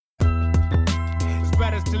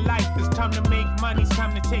It's life. It's time to make money. It's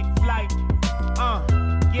time to take flight.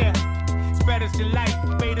 Yeah. Spreaders to light.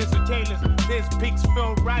 Faders or tailors. This pics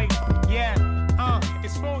feel right. Yeah.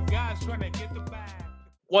 It's 4 guys trying to get the bag.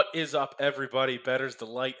 What is up, everybody? Better's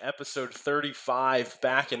Delight, episode 35,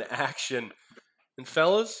 back in action. And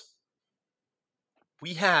fellas,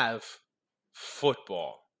 we have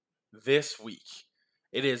football this week.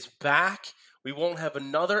 It is back. We won't have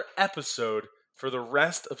another episode for the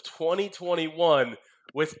rest of 2021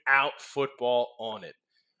 without football on it.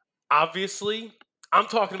 Obviously, I'm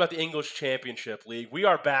talking about the English Championship League. We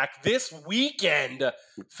are back this weekend,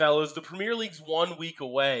 fellas. The Premier League's 1 week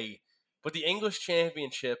away, but the English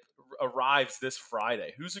Championship arrives this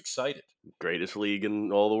Friday. Who's excited? Greatest league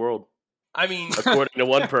in all the world. I mean, according to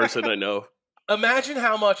one person I know. Imagine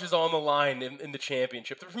how much is on the line in the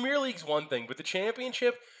championship. The Premier League's one thing, but the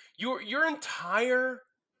championship, your entire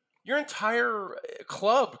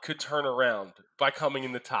club could turn around by coming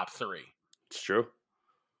in the top 3. It's true.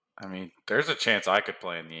 I mean, there's a chance I could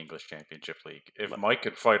play in the English Championship League. If Mike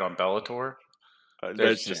could fight on Bellator,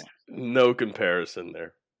 there's just no comparison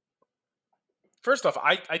there. First off,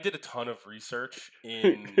 I did a ton of research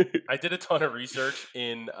in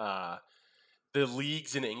the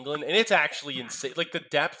leagues in England, and it's actually insane. Like the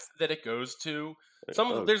depth that it goes to.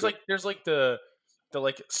 There's the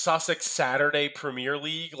Sussex Saturday Premier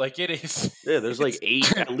League. Like it is. Yeah, there's like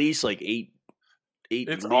 8, at least like 8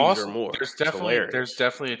 it's leagues awesome. or more. There's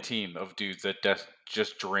definitely a team of dudes that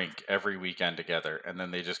just drink every weekend together, and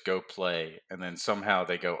then they just go play, and then somehow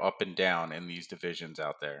they go up and down in these divisions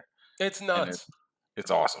out there. It's nuts. It's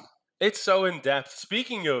awesome. It's so in depth.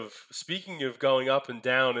 Speaking of going up and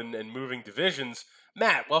down and moving divisions,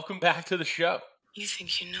 Matt, welcome back to the show. You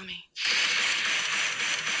think you know me?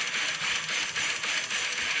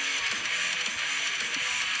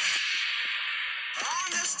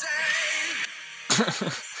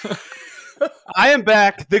 I am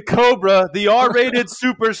back, the Cobra, the R-rated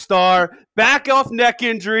superstar, back off neck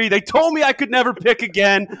injury. They told me I could never pick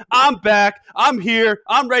again. I'm back. I'm here.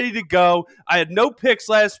 I'm ready to go. I had no picks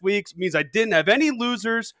last week. It means I didn't have any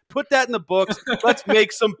losers. Put that in the books. Let's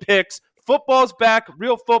make some picks. Football's back,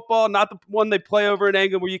 real football, not the one they play over in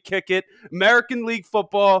England where you kick it. American League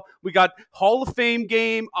football. We got Hall of Fame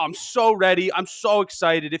game. I'm so ready. I'm so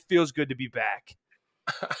excited. It feels good to be back.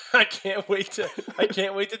 I can't wait to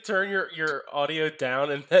turn your audio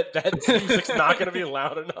down, and that music's not going to be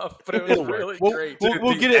loud enough. But it was really great.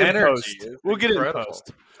 We'll get it in post. We'll get it in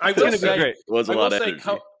post. It's going to be great. It was a lot of energy.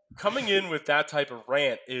 Coming in with that type of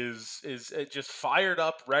rant is just fired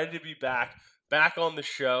up, ready to be back on the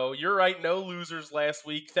show. You're right, no losers last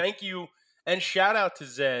week. Thank you, and shout out to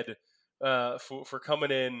Zed for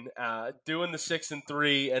coming in, doing the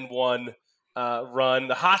 6-3-1 run.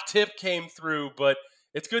 The hot tip came through, but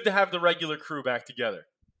it's good to have the regular crew back together.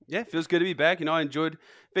 Yeah, it feels good to be back. You know, I enjoyed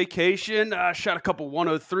vacation. Shot a couple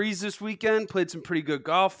 103s this weekend. Played some pretty good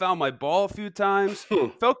golf. Found my ball a few times.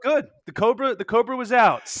 Felt good. The Cobra was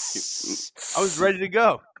out. I was ready to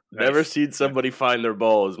go. Never seen somebody find their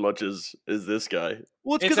ball as much as this guy.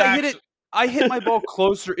 Well, it's because I hit my ball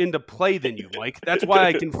closer into play than you, Mike. That's why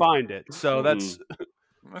I can find it. So that's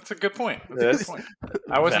a good point. That's a good point.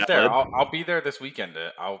 I wasn't there. I'll be there this weekend.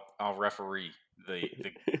 I'll referee the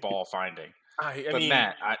ball finding. But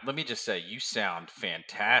Matt, let me just say, you sound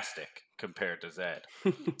fantastic compared to Zed.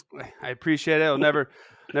 I appreciate it. I'll never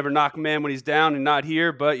knock a man when he's down and not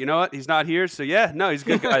here. But you know what? He's not here. So yeah, no, he's a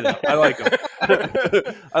good guy though. I like him.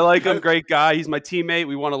 I like him. Great guy. He's my teammate.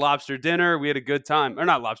 We won a lobster dinner. We had a good time. Or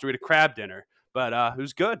not lobster. We had a crab dinner. But it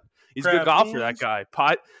was good. He's a good golfer, that guy.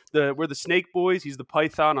 We're the Snake Boys. He's the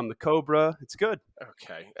Python. I'm the Cobra. It's good.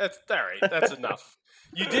 Okay, that's all right. That's enough.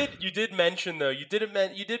 You did mention though. You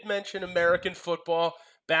did mention American football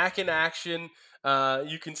back in action.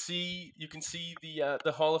 You can see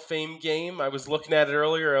the Hall of Fame game. I was looking at it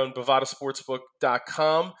earlier on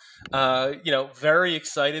BovadaSportsbook.com. Very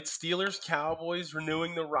excited. Steelers Cowboys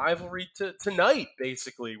renewing the rivalry tonight.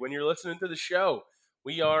 Basically, when you're listening to the show,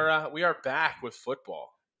 we are back with football.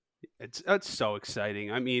 It's so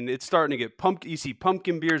exciting. I mean, it's starting to get you see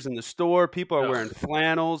pumpkin beers in the store. People are wearing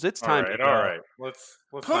flannels. It's time to go. All right. Let's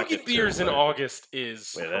pumpkin beers in August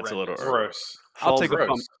is that's a little gross. I'll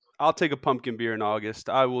take a pumpkin beer in August.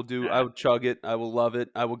 I will chug it. I will love it.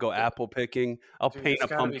 I will go apple picking. I'll paint a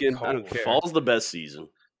pumpkin. I don't care. Fall's the best season.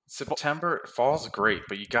 Fall's great,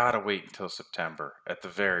 but you gotta wait until September at the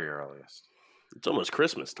very earliest. It's almost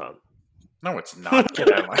Christmas time. No, it's not.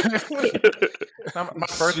 Get out of my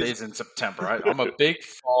birthday's in September. I'm a big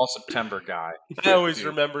fall September guy. I always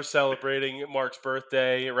remember celebrating Mark's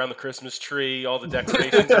birthday around the Christmas tree. All the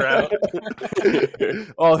decorations are out.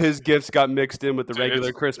 All his gifts got mixed in with the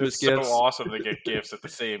regular Christmas gifts. It's so awesome to get gifts at the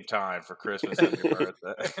same time for Christmas and your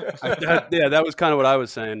birthday. That was kind of what I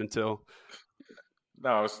was saying until. No,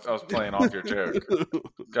 I was playing off your joke.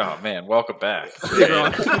 Oh man, welcome back.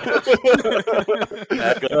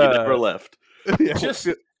 Never left. Yeah, just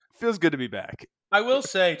feels good to be back. I will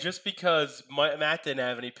say, just because Matt didn't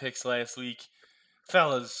have any picks last week,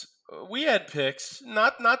 fellas, we had picks. A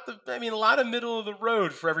lot of middle of the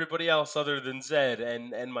road for everybody else other than Zed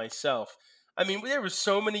and myself. I mean, there were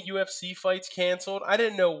so many UFC fights canceled. I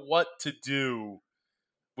didn't know what to do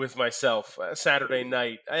with myself Saturday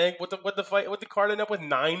night. I think what the card ended up with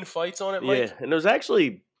 9 fights on it. Mike? Yeah, and it was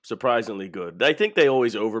actually surprisingly good. I think they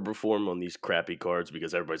always overperform on these crappy cards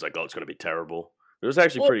because everybody's like, "Oh, it's going to be terrible." It was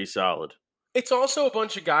actually pretty solid. It's also a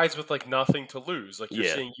bunch of guys with like nothing to lose. Like you're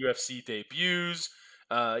seeing UFC debuts,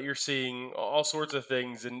 you're seeing all sorts of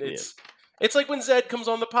things, and it's like when Zed comes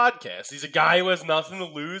on the podcast. He's a guy who has nothing to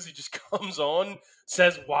lose. He just comes on,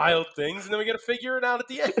 says wild things, and then we got to figure it out at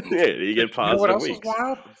the end. Yeah, you get positive. What else weeks. was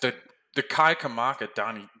wild? The Kai Kamaka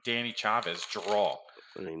Danny Chavez draw.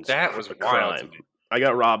 I mean, that was wild. I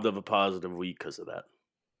got robbed of a positive week because of that.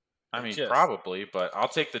 I mean, probably, but I'll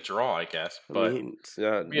take the draw, I guess. But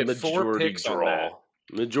we had 4 picks on that.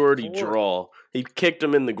 Majority draw. He kicked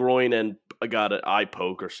him in the groin and got an eye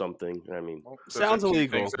poke or something. I mean, sounds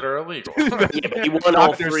illegal. Things that are illegal. Yeah, but he won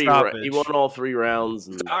all 3. He won all 3 rounds,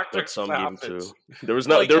 and some gave him 2. There was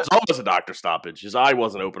almost a doctor stoppage. His eye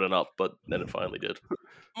wasn't opening up, but then it finally did.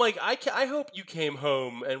 Mike, I hope you came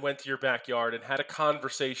home and went to your backyard and had a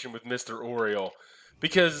conversation with Mr. Oriole,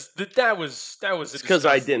 because that was. It's because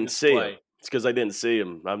I didn't see him. It's because I didn't see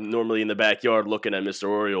him. I'm normally in the backyard looking at Mr.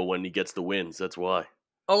 Oriole when he gets the wins. That's why.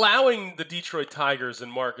 Allowing the Detroit Tigers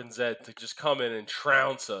and Mark and Zed to just come in and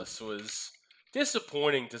trounce us was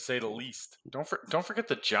disappointing, to say the least. Don't forget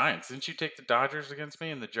the Giants. Didn't you take the Dodgers against me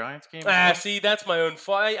in the Giants game? See, that's my own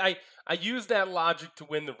fault. I used that logic to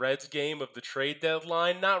win the Reds game of the trade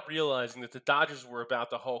deadline, not realizing that the Dodgers were about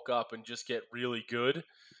to hulk up and just get really good.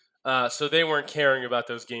 So they weren't caring about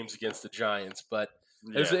those games against the Giants. But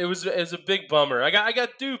it was a big bummer. I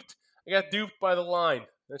got duped. I got duped by the line.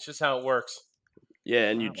 That's just how it works. Yeah,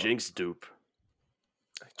 and you jinxed dupe.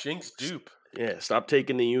 Jinx dupe. Yeah, stop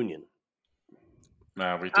taking the Union.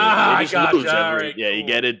 No, we did. I got you. Right, yeah, you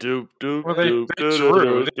get it. Dupe. Well, they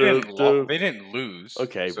drew. They didn't lose.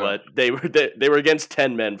 Okay, so. But they were against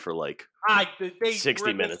 10 men for like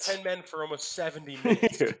 60 minutes. 10 men for almost 70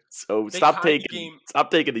 minutes. So stop taking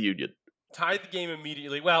the Union. Tied the game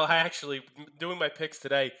immediately. Well, I actually, doing my picks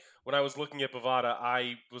today, when I was looking at Bovada,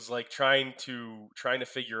 I was like trying to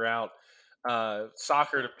figure out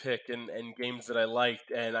soccer to pick and games that I liked,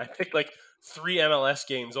 and I picked like 3 MLS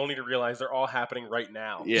games only to realize they're all happening right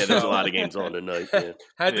now. Yeah, there's a lot of games on tonight. Yeah.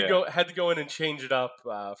 had to go in and change it up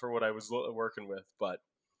for what I was working with, but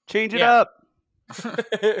change it up.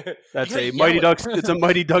 That's a Mighty Ducks. It's a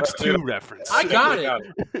Mighty Ducks 2 reference. I got it.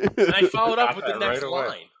 And I followed up with the next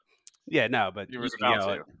line. Yeah, no, but you was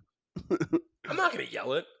about to. I'm not going to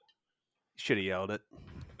yell it. Should have yelled it.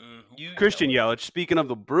 Christian Yelich, speaking of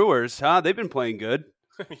the Brewers, they've been playing good.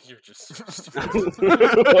 You're just I don't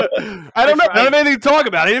know. I don't have anything to talk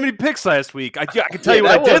about. I didn't have any picks last week. I can tell you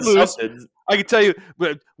what I did lose. I can tell you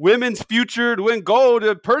women's future to win gold,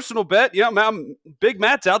 a personal bet. Yeah, Big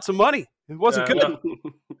Matt's out some money. It wasn't good. No.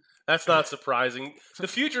 That's not surprising. The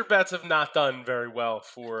future bets have not done very well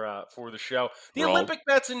for the show. The Olympic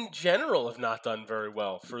bets in general have not done very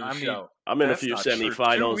well for the show. I'm in a few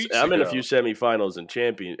semifinals. I'm in a few semifinals and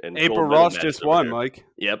champion. And April Ross just won, Mike.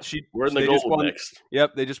 Yep, we're in the gold next.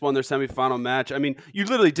 Yep, they just won their semifinal match. I mean, you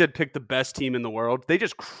literally did pick the best team in the world. They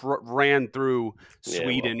just ran through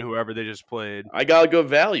Sweden, whoever they just played. I got a good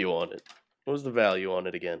value on it. What was the value on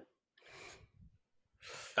it again?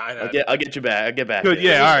 I'll get you back. I'll get back. Good,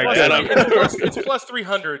 yeah, all right. It's plus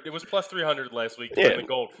 300. It was plus 300 last week to win the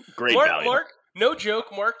gold. Great value. Mark, no joke.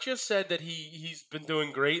 Mark just said that he's been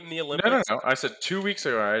doing great in the Olympics. No. I said 2 weeks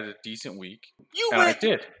ago I had a decent week. I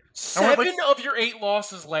did. 7 of your 8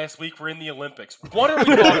 losses last week were in the Olympics. What are we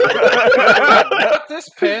talking about? Not this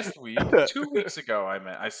past week. 2 weeks ago,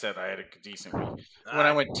 I said I had a decent week. When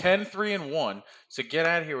I went 10-3-1, so get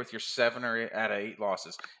out of here with your 7 or 8 out of 8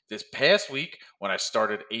 losses. This past week, when I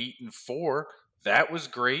started 8-4, that was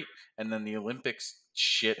great. And then the Olympics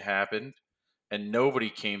shit happened, and nobody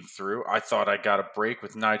came through. I thought I got a break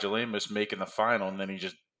with Nigel Amos making the final, and then he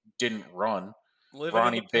just didn't run.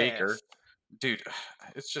 Ronnie Baker. Dude,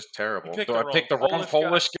 it's just terrible. Do I pick the wrong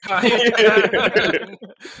Polish guy?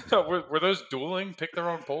 Were those dueling? Pick the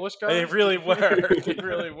wrong Polish guy? They really were. They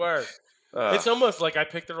really were. It's almost like I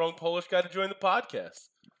picked the wrong Polish guy to join the podcast.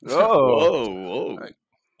 Whoa.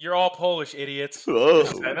 You're all Polish, idiots. Whoa.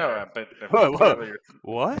 I know, but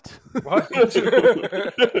what?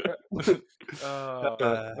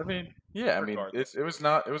 I mean,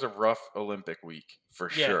 it was a rough Olympic week for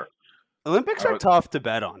sure. Olympics are tough to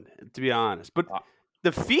bet on, to be honest. But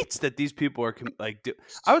the feats that these people are I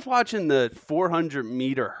was watching the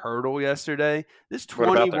 400-meter hurdle yesterday. This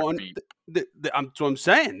 21. That's what I'm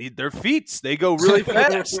saying. Their feats, they go really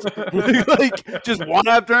fast, like just one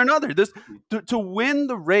after another. To win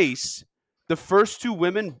the race, the first two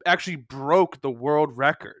women actually broke the world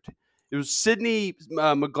record. It was Sydney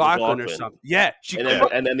McLaughlin or something. Yeah.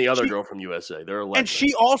 And then the other girl from USA. They're and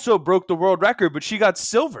she also broke the world record, but she got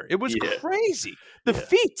silver. It was crazy. The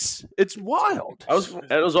feats. It's wild. I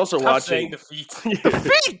was also watching the feats.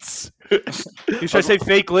 The feats. Should I say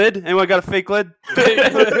fake lid? Anyone got a fake lid?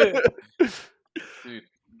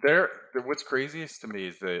 Dude, what's craziest to me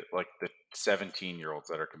is the 17-year-olds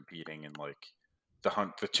that are competing in like the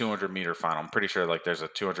 200-meter final. I'm pretty sure like there's a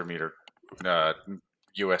 200-meter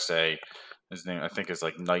USA, his name I think is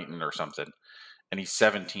like Knighton or something, and he's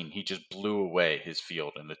 17. He just blew away his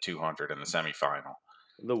field in the 200 in the semifinal.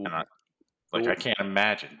 I can't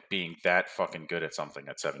imagine being that fucking good at something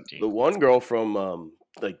at 17. The one girl from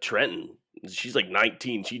Trenton, she's like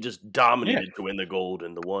 19. She just dominated to win the gold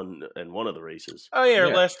in one of the races. Oh yeah, her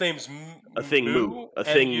last name's A Thing Moo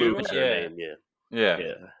is her name. Yeah.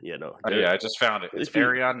 I just found it. It's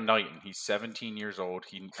Ariane Knighton. He's 17 years old.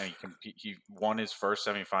 He won his first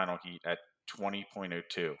semifinal heat at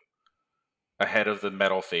 20.02, ahead of the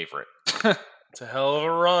medal favorite. It's a hell of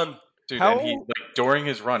a run, dude. And during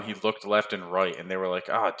his run, he looked left and right, and they were like,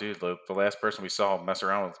 dude, the last person we saw mess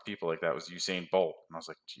around with people like that was Usain Bolt." And I was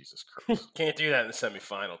like, Jesus Christ, can't do that in the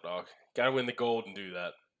semifinal, dog. Got to win the gold and do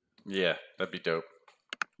that. Yeah, that'd be dope.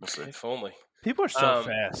 We'll see. If only. People are so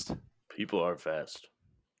fast. People are fast.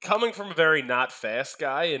 Coming from a very not fast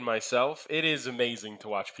guy in myself, it is amazing to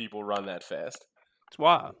watch people run that fast. It's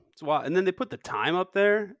wild. And then they put the time up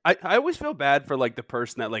there. I always feel bad for like the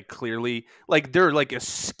person that like clearly like they're like a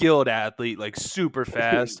skilled athlete, like super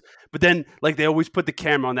fast. But then like they always put the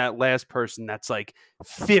camera on that last person that's like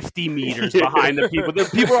 50 meters behind the people. The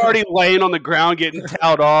people are already laying on the ground getting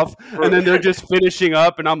towed off, and then they're just finishing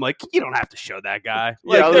up. And I'm like, you don't have to show that guy.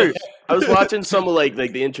 I was watching some of like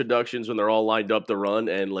the introductions when they're all lined up to run,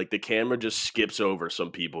 and like the camera just skips over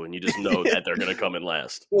some people, and you just know that they're gonna come in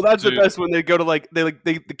last. Well, that's the best when they go to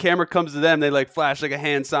the camera comes to them, they like flash like a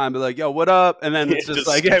hand sign, but like, yo, what up? And then it's just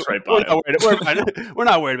like, hey, we're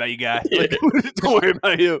not worried about you guys. Like, don't worry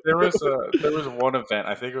about you. There was one event,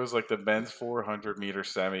 I think it was like the men's 400-meter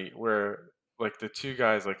semi, where like the two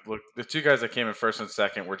guys that came in first and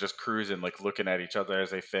second were just cruising, like looking at each other as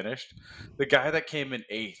they finished. The guy that came in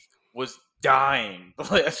eighth was dying the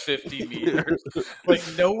last 50 meters, like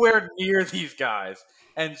nowhere near these guys,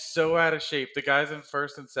 and so out of shape. The guys in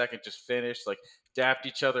first and second just finished, like dapped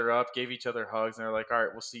each other up, gave each other hugs, and they're like, all right,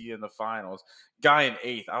 we'll see you in the finals. Guy in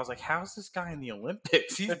eighth, I was like, how's this guy in the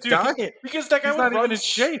Olympics? He's dying. Because that guy would run in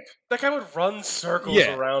shape. That guy would run circles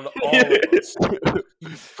around all of us.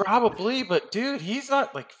 Probably, but dude, he's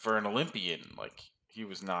not like for an Olympian, like he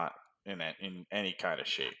was not in any kind of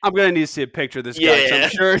shape. I'm gonna need to see a picture of this guy. I'm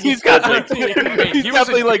sure he's got like he's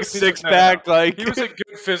definitely like six pack. Like he was in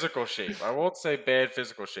good physical shape. I won't say bad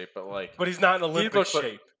physical shape, but he's not in Olympic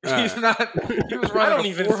shape. He's not. He was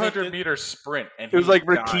running a 400-meter sprint, and it was like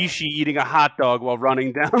Rikishi eating a hot dog while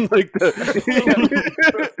running down like the.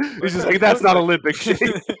 He's just like, that's not Olympic shape.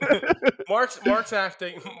 Mark's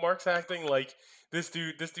acting like. This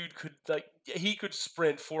dude could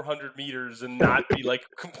sprint 400 meters and not be like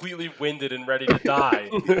completely winded and ready to die.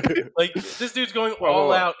 Like this dude's going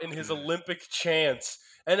all out in his Olympic chance,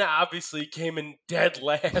 and obviously came in dead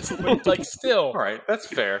last. But like still, all right, that's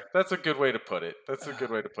fair. That's a good way to put it. All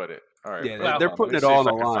right, yeah, they're putting it all on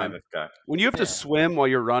the line. When you have to swim while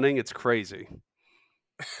you're running, it's crazy.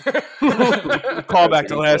 Call back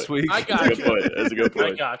to last week. I got you. That's a good point.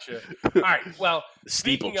 I got you. All right. Well,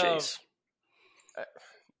 steeplechase.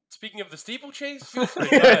 Speaking of the steeplechase, feel free.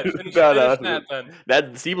 Go ahead. Finish that then.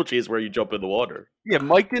 That steeplechase where you jump in the water. Yeah,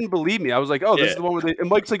 Mike didn't believe me. I was like, "Oh, this is the one where and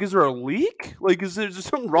Mike's like, is there a leak? Like, is there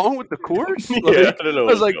something wrong with the course?" Like, I don't know.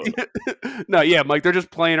 I was like, "No, yeah, Mike, they're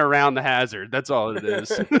just playing around the hazard. That's all it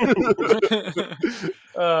is."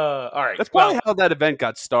 All right, that's probably how that event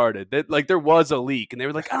got started. That there was a leak, and they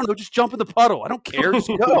were like, "I don't know, just jump in the puddle. I don't care, just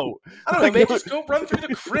go. I don't know, man, just go run through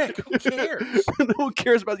the creek. Who cares? No one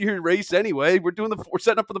cares about your race anyway. We're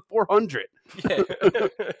setting up for the 400." Yeah.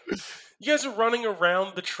 You guys are running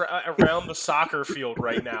around the soccer field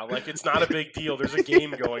right now. Like, it's not a big deal. There's a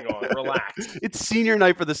game going on. Relax. It's senior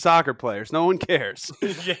night for the soccer players. No one cares.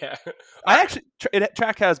 Yeah.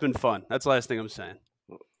 Track has been fun. That's the last thing I'm saying.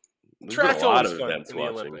 There's a lot of events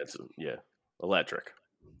watching. Yeah, electric.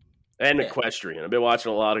 And equestrian. I've been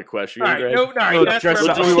watching a lot of equestrian. All right, that's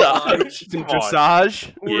dressage.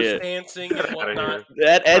 Horse dancing and whatnot.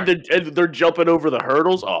 And they're jumping over the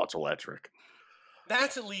hurdles. Oh, it's electric.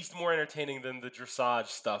 That's at least more entertaining than the dressage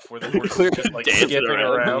stuff where the horse is just like skipping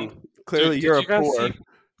around. Clearly, you're poor.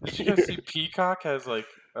 Did you guys see Peacock has like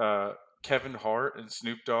Kevin Hart and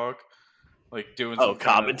Snoop Dogg like doing?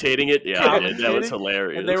 Commentating it? Yeah, that was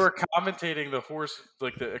hilarious. And they were commentating the horse,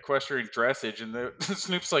 like the equestrian dressage, and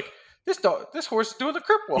Snoop's like, "This horse is doing the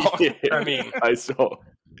crip walk." Yeah, I mean, I saw.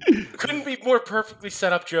 Couldn't be more perfectly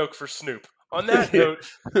set up joke for Snoop. On that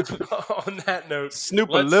note,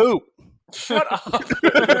 Snoop-a-loop. Shut up.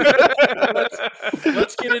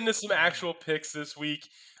 Let's get into some actual picks this week.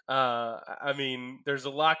 I mean, there's a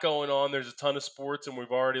lot going on. There's a ton of sports, and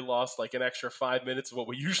we've already lost like an extra 5 minutes of what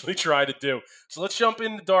we usually try to do. So let's jump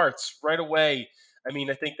into darts right away. I mean,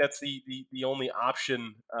 I think that's the only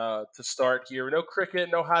option to start here. No cricket,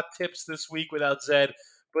 no hot tips this week without Zed,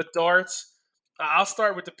 but darts. I'll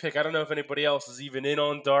start with the pick. I don't know if anybody else is even in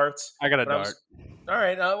on darts. I got a dart. All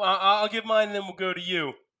right, I'll give mine, and then we'll go to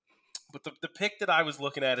you. But the pick that I was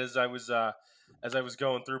looking at as I was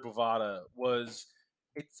going through Bovada was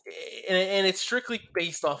it's strictly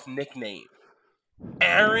based off nickname.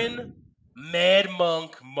 Aaron Mad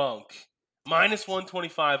Monk minus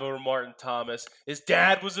 125 over Martin Thomas. His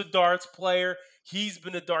dad was a darts player. He's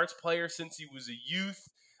been a darts player since he was a youth.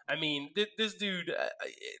 I mean, this dude,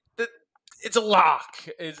 it's a lock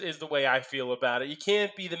is the way I feel about it. You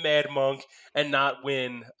can't be the Mad Monk and not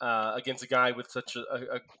win against a guy with such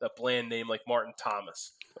a bland name like Martin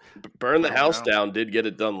Thomas. Burn the House Down did get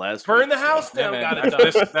it done last week. Burn the House Down got it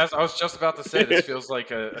done. I was just about to say, this feels like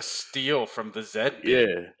a steal from the Zed. Yeah.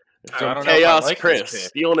 So I don't Chaos know if I like Chris.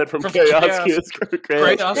 Stealing it from Chaos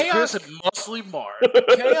Chaos and Muscly Mark.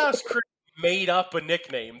 Chaos Chris made up a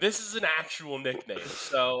nickname. This is an actual nickname,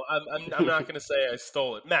 so I'm not going to say I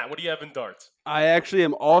stole it. Matt, what do you have in darts? I actually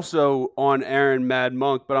am also on Aaron Mad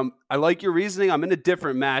Monk, but I like your reasoning. I'm in a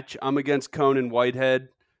different match. I'm against Conan Whitehead.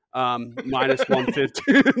 Minus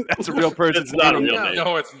 150. That's a real person. It's not a real name.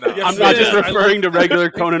 No, it's not. I'm not just referring to regular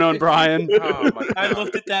Conan O'Brien. Oh my God. I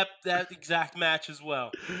looked at that exact match as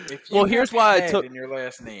well. Here's why I took in your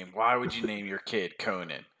last name. Why would you name your kid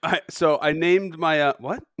Conan? I named my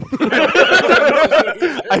what?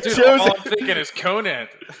 I chose. All I'm thinking is Conan.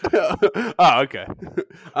 Oh, okay.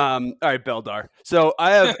 All right, Beldar. So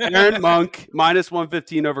I have Aaron Monk minus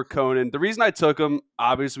 115 over Conan. The reason I took him,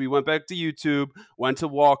 obviously, we went back to YouTube, went to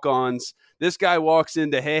walk-ons. This guy walks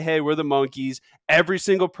into, hey, we're the Monkeys. Every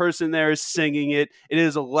single person there is singing it. It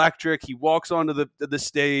is electric. He walks onto the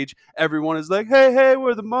stage. Everyone is like, hey,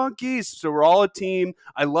 we're the Monkeys. So we're all a team.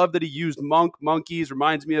 I love that he used Monkeys.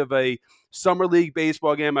 Reminds me of a summer league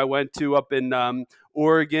baseball game I went to up in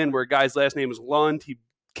Oregon where a guy's last name was Lund. He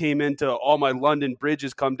came into all my London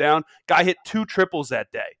bridges come down. Guy hit 2 triples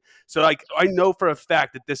that day. So I know for a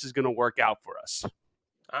fact that this is going to work out for us.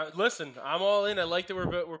 Listen, I'm all in. I like that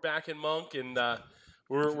we're back in Monk and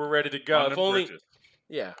we're ready to go. If only,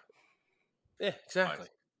 yeah, exactly.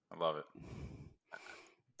 I love it.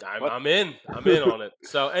 I'm in. I'm in on it.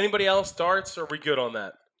 So, anybody else darts? Or are we good on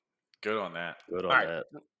that? Good on that. Good on that.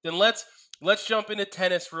 Then let's jump into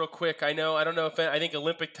tennis real quick. I don't know if I think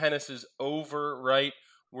Olympic tennis is over. Right,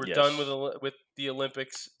 we're done with the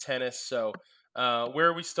Olympics tennis. So, where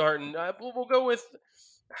are we starting? We'll go with.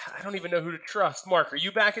 I don't even know who to trust. Mark, are you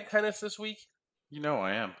back in tennis this week? You know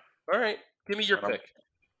I am. All right. Give me your pick.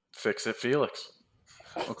 Fix It Felix.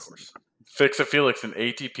 Of course. Fix It Felix in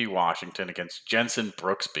ATP Washington against Jensen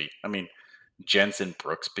Brooksby. I mean, Jensen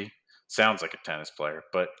Brooksby. Sounds like a tennis player,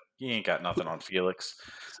 but he ain't got nothing on Felix.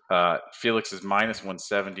 Felix is minus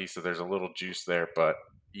 170, so there's a little juice there, but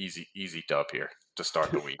easy dub here to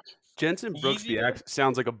start the week. Jensen Brooksby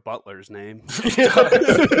sounds like a butler's name.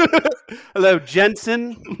 Hello,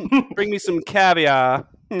 Jensen. Bring me some caviar.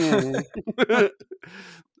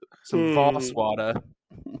 Some Voss water.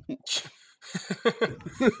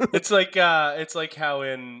 It's like how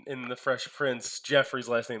in the Fresh Prince, Jeffrey's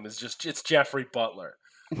last name is it's Jeffrey Butler.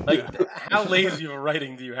 Like, how lazy of a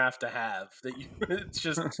writing do you have to have that you? It's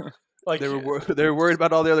just like they were worried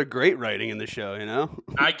about all the other great writing in the show.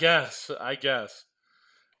 I guess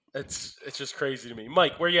it's just crazy to me.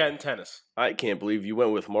 Mike, where you at in tennis? I can't believe you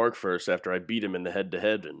went with Mark first after I beat him in the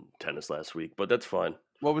head-to-head in tennis last week, but that's fine.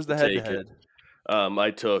 What was the head-to-head?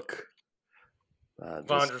 I took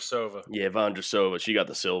Vondrousova. Yeah, Vondrousova. She got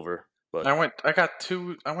the silver. But I went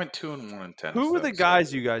 2-1 in tennis. Who were the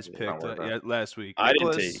guys you guys picked last week? I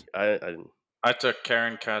didn't. I took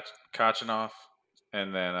Karen Khachanov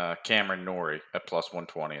and then Cameron Norrie at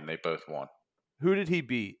 +120, and they both won. Who did he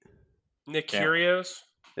beat? Nick Kyrgios.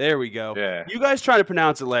 There we go. Yeah. You guys trying to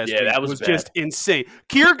pronounce it last week. That was just insane.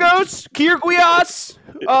 Kyrgios?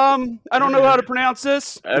 I don't know how to pronounce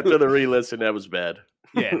this. After the re-listen, that was bad.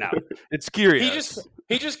 Yeah, no. It's Kyrgios.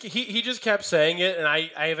 He just kept saying it, and I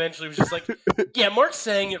eventually was just like, yeah, Mark's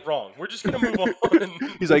saying it wrong. We're just gonna move on.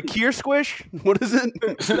 He's like, Kier Squish? What is it?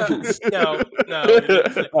 No.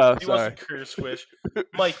 He wasn't Kier Squish.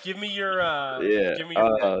 Mike, give me your.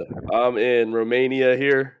 I'm in Romania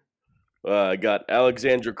here. Got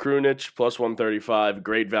Alexandra Krunic +135.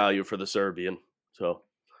 Great value for the Serbian. So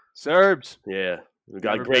Serbs. Yeah, we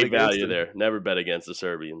got great value there. Never bet against the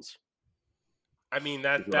Serbians. I mean,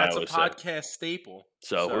 that's a podcast staple.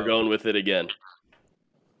 So we're going with it again.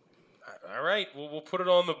 All right. We'll put it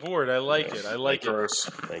on the board. I like it.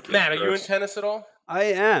 Thank you. Matt, are you in tennis at all? I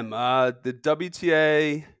am. The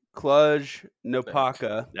WTA Cluj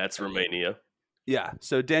Nopaka. That's Romania. Yeah.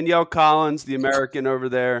 So Danielle Collins, the American over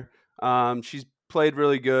there, she's played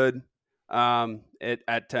really good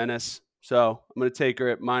at tennis. So I'm going to take her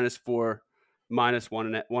at -4,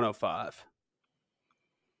 -105.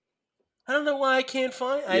 I don't know why I can't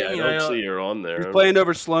find. I don't see her on there. She's playing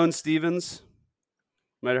over Sloane Stephens.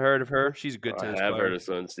 Might have heard of her. She's a good tennis player. I have heard of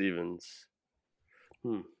Sloane Stephens.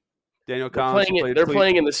 Daniel Collins. They're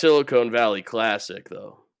playing in the Silicon Valley Classic,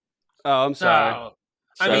 though. Oh, I'm sorry. Oh.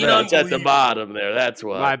 It's at the bottom there. That's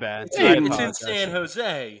why. My bad. It's in San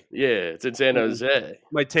Jose. Yeah, it's in San Jose.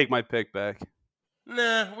 Might take my pick back.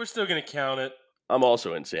 Nah, we're still going to count it. I'm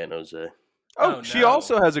also in San Jose. Oh, she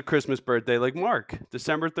also has a Christmas birthday like Mark,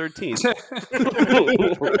 December 13th.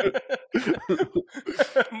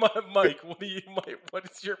 Mike, what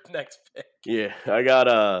is your next pick? Yeah, I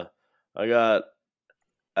got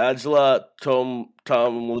Ajla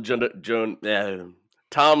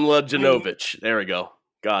Tomljanovic. There we go.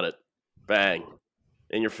 Got it. Bang.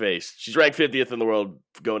 In your face. She's ranked 50th in the world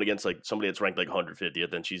going against like somebody that's ranked like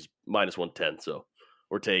 150th, and she's -110, so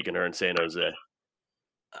we're taking her in San Jose.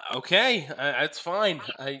 Okay, that's fine.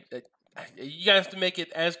 You guys have to make it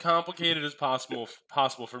as complicated as possible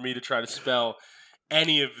for me to try to spell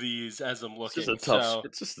any of these as I'm looking. It's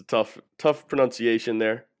just a tough pronunciation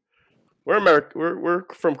there. We're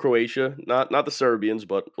from Croatia, not the Serbians,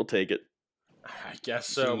 but we'll take it. I guess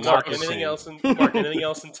so. Mark, anything else in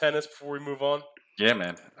tennis before we move on? Yeah,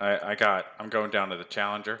 man. I'm going down to the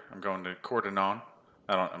Challenger. I'm going to Cordonon.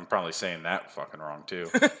 I'm probably saying that fucking wrong too.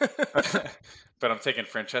 But I'm taking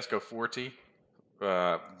Francesco Forti,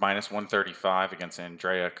 -135 against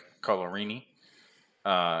Andrea Colorini.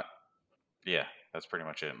 Yeah, that's pretty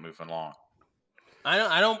much it. Moving along.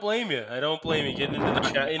 I don't blame you. Getting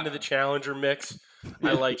into the Challenger mix.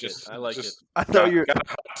 I like it. I thought you got a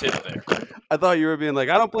hot tip there. I thought you were being like,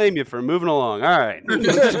 I don't blame you for moving along. All right.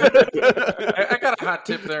 I got a hot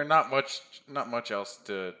tip there. Not much else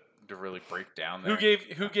to really break down there.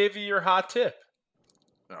 Who gave you your hot tip?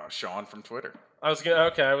 Sean from Twitter. I was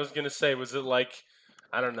gonna say, was it like,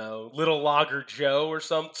 I don't know, Little Lager Joe or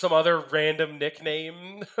some other random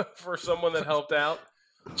nickname for someone that helped out?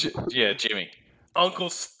 Yeah, Jimmy. Uncle.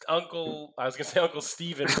 I was gonna say Uncle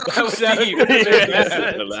Steven.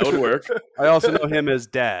 That would work. I also know him as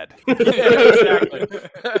Dad. Yeah, exactly.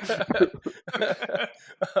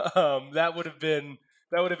 That would have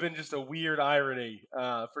been just a weird irony.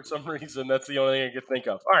 For some reason, that's the only thing I could think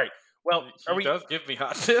of. All right. Well, he does give me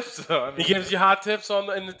hot tips. So, he gives you hot tips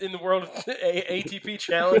in the world of ATP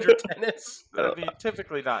Challenger tennis.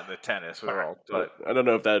 Typically not in the tennis world, but I don't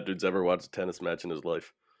know if that dude's ever watched a tennis match in his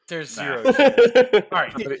life. There's zero. All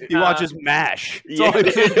right, he watches MASH. Yeah.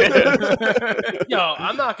 Yo,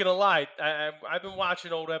 I'm not gonna lie. I've been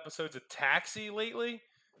watching old episodes of Taxi lately.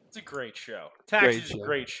 It's a great show. Taxi's a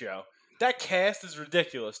great show. That cast is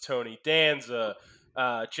ridiculous. Tony Danza,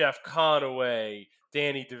 Jeff Conaway,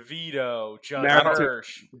 Danny DeVito, John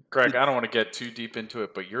Hirsch. Greg, I don't want to get too deep into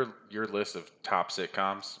it, but your list of top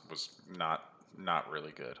sitcoms was not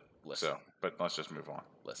really good. Listen. So, but let's just move on.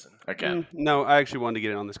 Listen. Again. No, I actually wanted to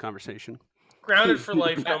get in on this conversation. Grounded for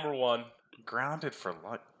Life, number one. Grounded for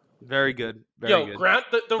Life. Very good. Very good.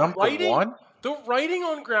 The number writing, one? the writing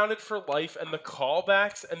on Grounded for Life and the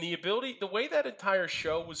callbacks and the ability, the way that entire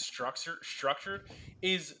show was structured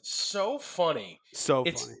is so funny. So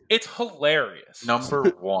funny. It's hilarious. Number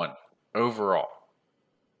one overall.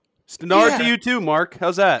 Stenard to you too, Mark.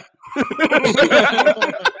 How's that?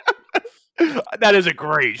 That is a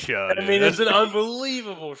great show. I mean, it's an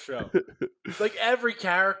unbelievable show. Like, every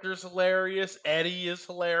character is hilarious. Eddie is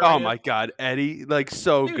hilarious. Oh my God, Eddie, like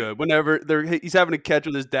so good. Whenever he's having a catch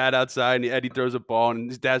with his dad outside, and Eddie throws a ball, and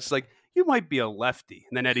his dad's just like, "You might be a lefty,"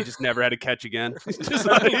 and then Eddie just never had a catch again. He's just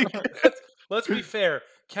like, let's be fair.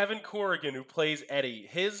 Kevin Corrigan, who plays Eddie,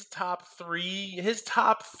 his top three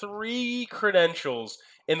credentials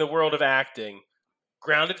in the world of acting.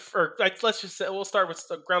 Let's just say, we'll start with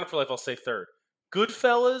Grounded for Life. I'll say third.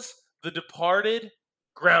 Goodfellas, The Departed,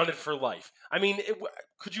 Grounded for Life. I mean,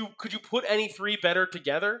 could you put any three better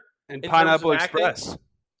together? And Pineapple Express.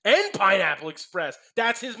 And Pineapple Express.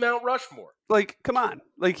 That's his Mount Rushmore. Like, come on.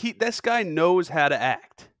 Like, this guy knows how to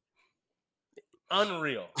act.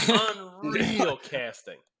 Unreal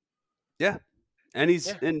casting. Yeah. And he's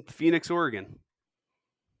in Phoenix, Oregon.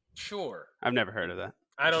 Sure. I've never heard of that.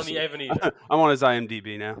 I haven't either. I'm on his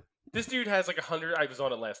IMDb now. This dude has like 100. I was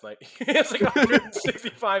on it last night. He has like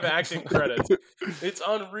 165 acting credits. It's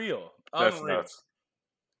unreal. That's nuts.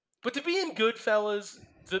 But to be in Goodfellas,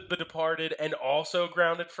 The Departed, and also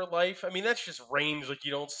Grounded for Life, I mean, that's just range like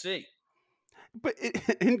you don't see. But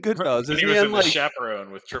in Goodfellas, he was in The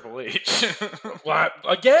Chaperone with Triple H.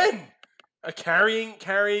 Again,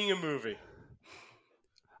 carrying a movie.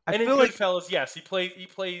 And in Goodfellas, yes, he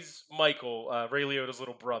plays Michael, Ray Liotta's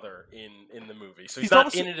little brother, in the movie. So he's not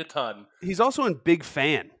also in it a ton. He's also in Big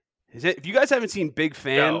Fan. If you guys haven't seen Big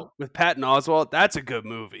Fan with Patton Oswalt, that's a good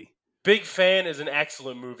movie. Big Fan is an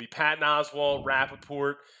excellent movie. Patton Oswalt,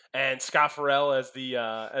 Rappaport, and Scott Farrell as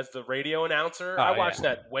the radio announcer. I watched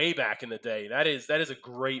that way back in the day. That is a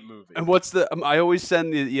great movie. And what's I always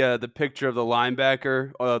send the picture of the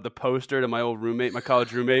linebacker, the poster to my old roommate, my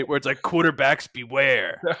college roommate, where it's like quarterbacks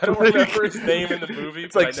beware. I don't remember his name in the movie.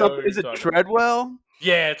 It's like something. Is it Treadwell?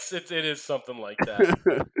 Yeah, it is something like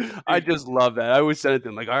that. I just love that. I always send it to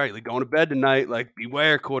them like, all right, like going to bed tonight, like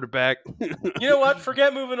beware, quarterback. You know what?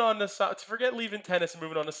 Forget leaving tennis and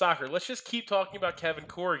moving on to soccer. Let's just keep talking about Kevin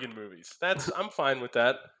Corrigan movies. I'm fine with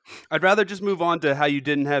that. I'd rather just move on to how you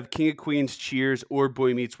didn't have King of Queens, Cheers, or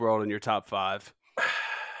Boy Meets World in your top 5.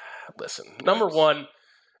 Listen, number one,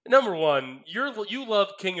 you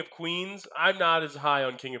love King of Queens. I'm not as high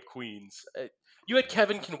on King of Queens. You had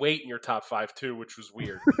Kevin Can Wait in your top 5 too, which was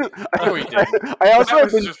weird. Oh, he did. I also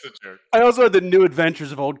just a joke. I also had The New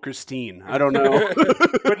Adventures of Old Christine. I don't know,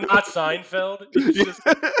 but not Seinfeld.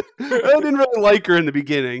 I didn't really like her in the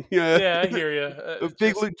beginning. Yeah, I hear you.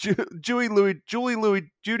 Julie Louis,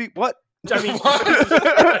 Judy. What? I mean,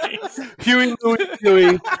 Huey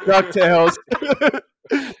Louis, DuckTales.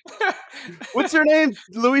 What's her name?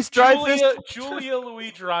 Louis Dreyfus? Julia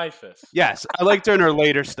Louis Dreyfus. Yes, I liked her in her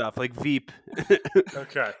later stuff, like Veep.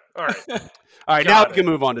 Okay, all right. Now we can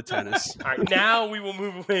move on to tennis. All right, now we will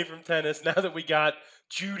move away from tennis. Now that we got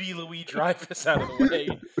Judy Louis Dreyfus out of the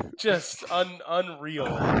way, just unreal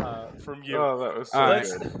from you. Oh, that was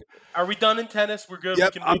so good. Are we done in tennis? We're good.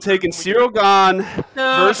 Yep, I'm taking Cyril Gahn.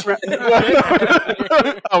 No. First round.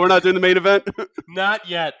 Oh, we're not doing the main event? Not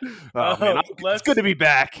yet. Oh, man, it's good to be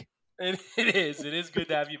back. It is. It is good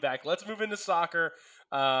to have you back. Let's move into soccer.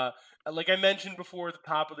 Like I mentioned before at the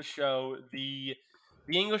top of the show, the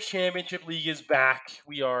English Championship League is back.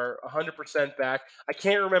 We are 100% back. I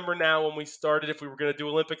can't remember now when we started if we were going to do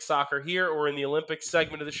Olympic soccer here or in the Olympic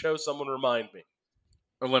segment of the show. Someone remind me.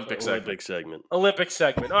 Olympic segment. Olympic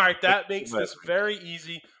segment. All right, that makes this very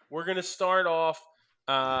easy. We're going to start off.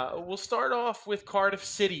 We'll start off with Cardiff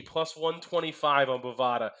City plus 125 on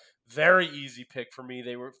Bovada. Very easy pick for me.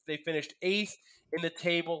 They finished 8th in the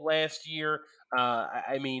table last year.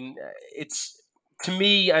 I mean, it's to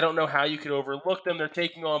me. I don't know how you could overlook them. They're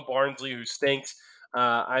taking on Barnsley, who stinks.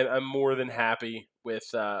 I'm more than happy with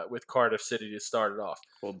Cardiff City to start it off.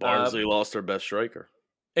 Well, Barnsley lost their best striker.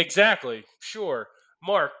 Exactly. Sure.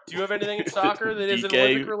 Mark, do you have anything in soccer that isn't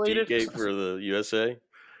Olympic related? DK for the USA.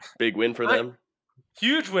 Big win for them.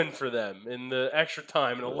 Huge win for them in the extra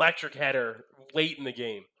time. An electric header late in the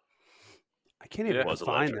game. I can't even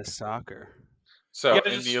find this soccer. So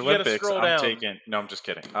in the Olympics, I'm taking. No, I'm just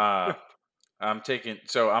kidding. I'm taking.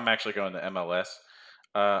 So I'm actually going to MLS.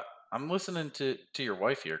 I'm listening to your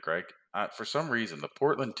wife here, Greg. For some reason, the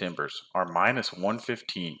Portland Timbers are minus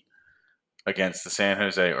 115 against the San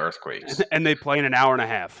Jose Earthquakes, and they play in an hour and a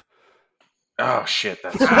half. Oh shit!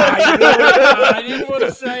 That's I didn't want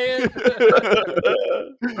to say it.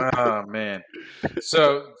 Oh man!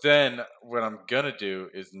 So then, what I'm gonna do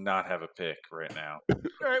is not have a pick right now. All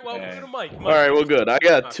right. Well, we'll go to Mike. All right. Well, good. I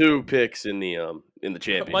got 2 picks in the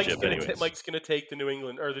championship. Mike's gonna take the New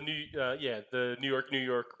England or the New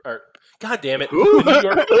York. Or, God damn it, Who? the New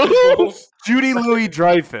York Bulls. Judy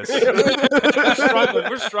Louis-Dreyfus.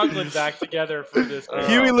 We're struggling back together for this.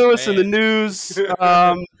 Huey Lewis in the news.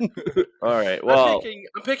 All right. Well,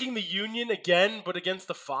 I'm picking the Union again, but against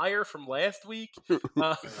the Fire from last week.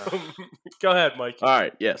 Go ahead, Mike. All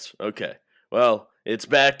right. Yes. Okay. Well, it's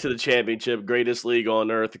back to the championship, greatest league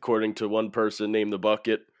on earth, according to one person named the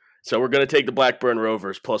Bucket. So we're going to take the Blackburn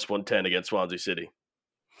Rovers plus 110 against Swansea City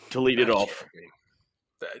to lead it off.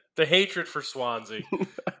 The hatred for Swansea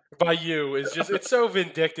by you is just—it's so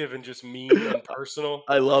vindictive and just mean and personal.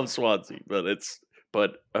 I love Swansea, but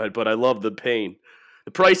I love the pain.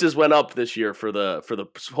 The prices went up this year for the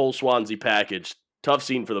whole Swansea package. Tough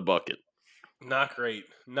scene for the Bucket. Not great.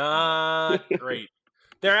 Not great.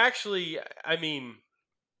 They're actually, I mean,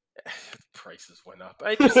 prices went up.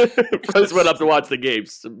 Prices went up to watch the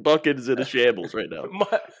games. The Bucket is in a shambles right now.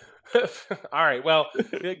 All right. Well,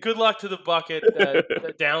 good luck to the Bucket.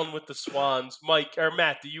 Down with the Swans. Mike or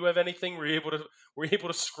Matt, do you have anything? Were you able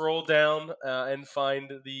to scroll down and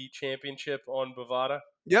find the championship on Bovada?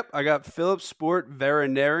 Yep, I got Philip Sport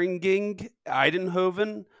Vereneringen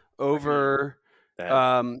Eindhoven over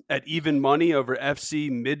at even money over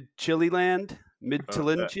FC Midtjylland.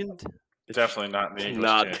 Definitely not in the English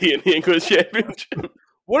Not in the English championship.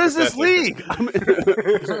 What is this league?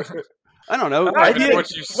 I don't know. What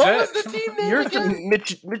you said. What was the team name again?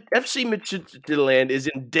 FC Midtjylland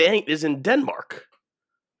is in Denmark.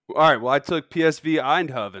 All right. Well, I took PSV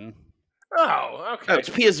Eindhoven. Oh, okay. No, it's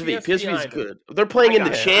PSV. PSV's good. They're playing in the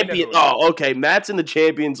champion. Oh, okay. Matt's in the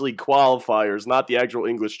Champions League qualifiers, not the actual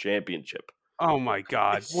English championship. Oh my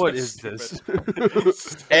God! What is this?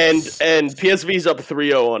 And PSV's up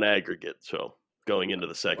 3-0 on aggregate. So going into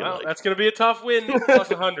the second leg. That's going to be a tough win.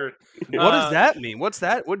 Plus 100. What does that mean? What's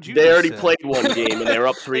that? What did you? They just already say? played one game and they're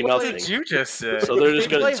up 3-0. What did you just say? So they're just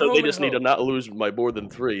They they just need to not lose by more than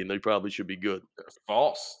 3, and they probably should be good.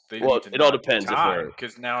 False. It all depends if they're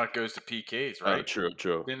because now it goes to PKs, right? Oh, true.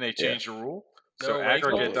 Didn't they change the rule? So No,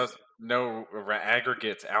 aggregate doesn't. No,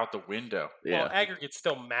 aggregate's out the window. Yeah. Well, aggregate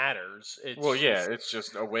still matters. It's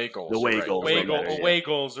just away goals. Away goals. Away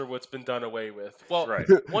goals are what's been done away with. Well, right.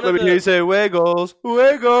 Let me hear you say away goals.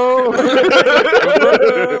 Away goals.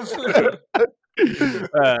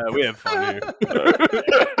 We have fun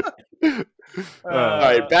here. All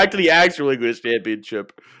right, back to the actual English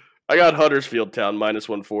championship. I got Huddersfield Town minus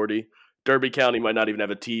 140. Derby County might not even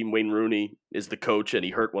have a team. Wayne Rooney is the coach, and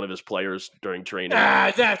he hurt one of his players during training.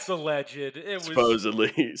 That's alleged.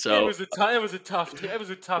 Supposedly. So it was a tough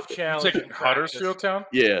challenge. Taking Huddersfield Town?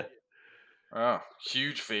 Yeah. Oh,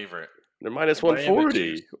 huge favorite. They're minus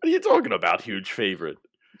 140. What are you talking about? Huge favorite.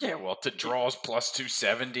 Yeah, well, to draws plus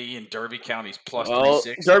 270 and Derby County's plus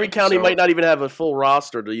 360. Derby County might not even have a full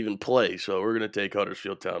roster to even play, so we're going to take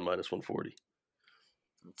Huddersfield Town minus 140.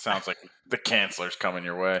 It sounds like the canceler's coming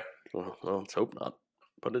your way. Well, let's hope not,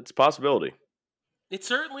 but it's a possibility. It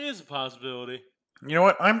certainly is a possibility. You know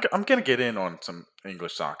what? I'm going to get in on some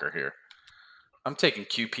English soccer here. I'm taking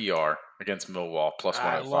QPR against Millwall plus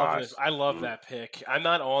 105. I love that pick. I'm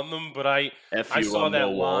not on them, but I FU saw that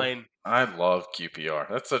Millwall. line. I love QPR.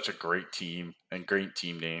 That's such a great team and great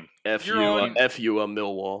team name. FU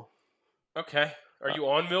Millwall. Okay. Are you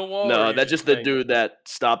on Millwall? No, that's just the dude that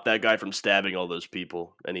stopped that guy from stabbing all those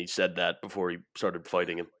people, and he said that before he started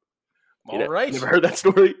fighting him. All right. Never heard that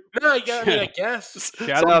story? No, I guess.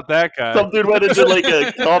 Shout out that guy. Some dude went into like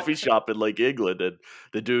a coffee shop in like England, and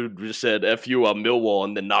the dude just said "F you" on Millwall,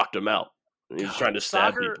 and then knocked him out. And he was trying to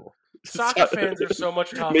stab people. Soccer fans are so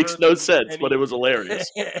much tougher. Makes no sense, but it was hilarious.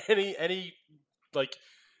 Any like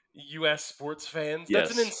U.S. sports fans, Yes.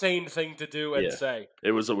 that's an insane thing to do and say.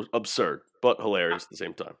 It was absurd, but hilarious at the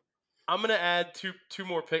same time. I'm gonna add two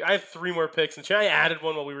more picks. I have 3 more picks, and I added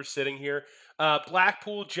one while we were sitting here.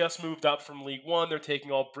 Blackpool just moved up from League One. They're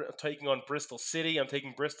taking on Bristol City. I'm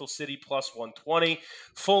taking Bristol City plus 120.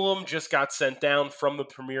 Fulham just got sent down from the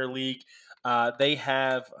Premier League. They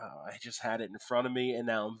have. I just had it in front of me, and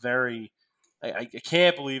now I'm very. I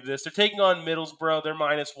can't believe this. They're taking on Middlesbrough. They're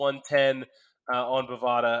minus 110 on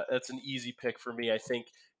Bovada. That's an easy pick for me. I think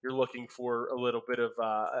you're looking for a little bit of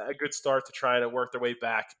a good start to try to work their way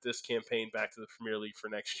back this campaign back to the Premier League for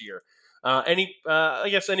next year. I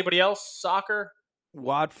guess anybody else? Soccer?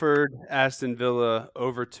 Watford, Aston Villa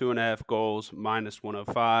over 2.5 goals, minus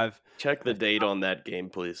 105. Check the date on that game,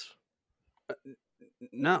 please.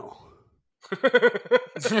 No.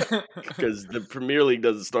 Because the Premier League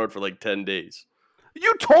doesn't start for like 10 days.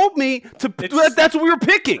 You told me that's what we were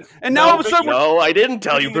picking, and now all of a sudden I didn't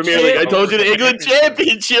tell you Premier League. I told you the England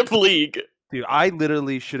Championship League. Dude, I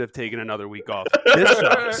literally should have taken another week off. This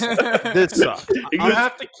sucks. This sucks. You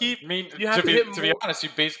have to keep. I mean, you have to be honest, you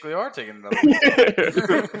basically are taking another week off.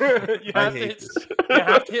 you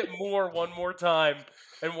have to hit more one more time.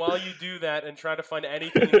 And while you do that and try to find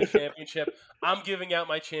anything in the championship, I'm giving out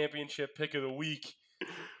my championship pick of the week.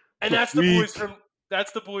 And that's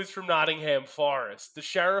the boys from Nottingham Forest. The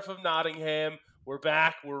Sheriff of Nottingham. We're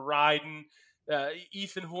back. We're riding.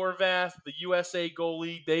 Ethan Horvath, the USA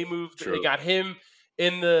goalie, they moved. True. They got him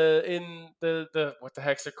in the what the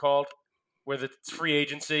heck's it called? Where the free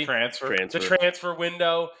agency the transfer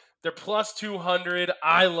window. They're plus 200.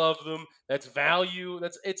 I love them. That's value.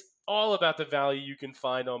 It's all about the value you can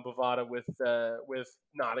find on Bovada with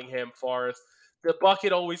Nottingham Forest. The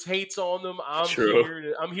bucket always hates on them. I'm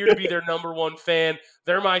here to be their number one fan.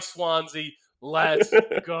 They're my Swansea. Let's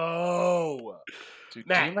go. Dude,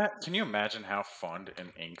 can you imagine how fun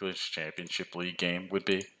an English Championship League game would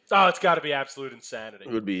be? Oh, it's got to be absolute insanity.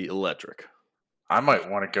 It would be electric. I might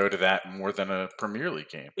want to go to that more than a Premier League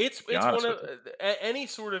game. It's one of any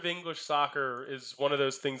sort of English soccer is one of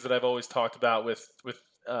those things that I've always talked about with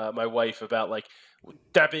my wife about like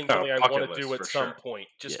that being something I want to do at some point.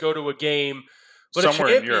 Just go to a game, but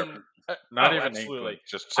somewhere in Europe, not even absolutely. England,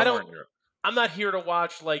 just somewhere in Europe. I'm not here to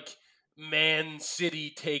watch like Man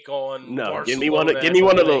City take on Barcelona. Give me one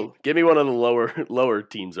of the lower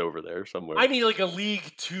teams over there somewhere. I need like a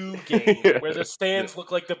League 2 game where the stands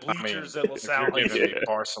look like the bleachers at LaSalle. If you're giving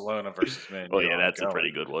Barcelona versus Man. Oh yeah, that's a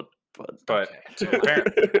pretty good one. But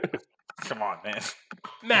apparently, come on, man.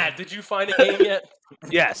 Matt, did you find a game yet?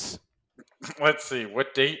 Yes. Let's see.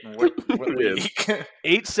 What date and what league?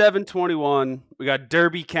 8/7/21. We got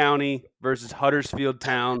Derby County versus Huddersfield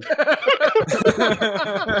Town.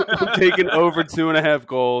 Taking over 2.5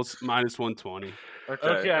 goals, minus 120.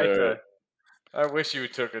 Okay. I wish you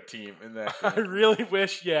took a team in that game. I really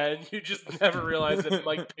wish, and you just never realized that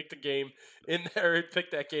Mike picked a game in there. He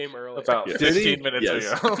picked that game early. About 15 minutes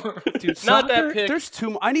ago. Dude, not that pick. There's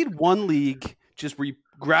two. I need one league just where you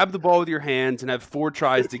grab the ball with your hands and have 4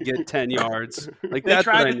 tries to get 10 yards. Like they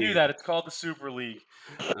tried to do that. It's called the Super League.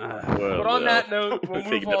 But on that note, we'll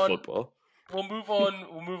move on. Football. We'll move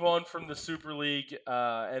on from the Super League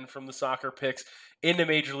and from the soccer picks into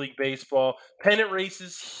Major League Baseball. Pennant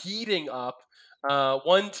races heating up.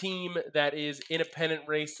 One team that is in a pennant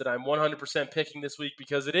race that I'm 100% picking this week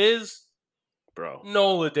because it is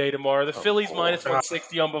Nola Day tomorrow. The Phillies minus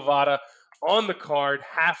 160 on Bovada on the card.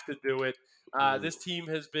 Have to do it. This team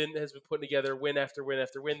has been putting together win after win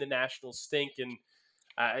after win. The Nationals stink, and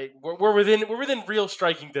we're within real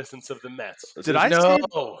striking distance of the Mets. Did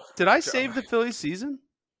I save the Phillies season?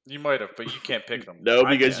 You might have, but you can't pick them. No,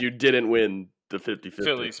 because you didn't win the 50-50.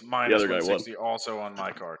 Phillies minus 160 also on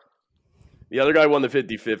my card. The other guy won the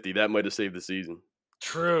 50-50. That might have saved the season.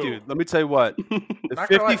 True. Dude, let me tell you what.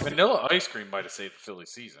 Vanilla ice cream might have saved the Phillies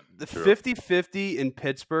season. The 50-50 in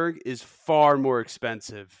Pittsburgh is far more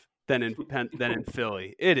expensive than in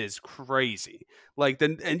Philly. It is crazy.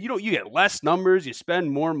 And you get less numbers, you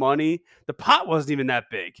spend more money. The pot wasn't even that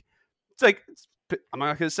big. It's like, I'm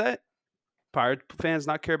not going to say it. Pirate fans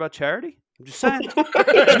not care about charity? I'm just saying.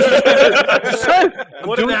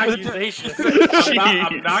 What an accusation.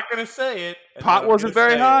 I'm not going to say it. Pot wasn't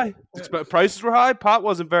very high. Prices were high. Pot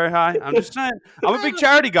wasn't very high. I'm just saying. I'm a big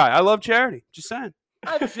charity guy. I love charity. Just saying.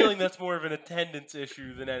 I have a feeling that's more of an attendance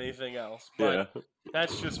issue than anything else. But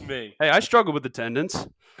that's just me. Hey, I struggle with attendance.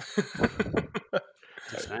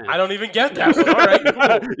 I don't even get that one. All right.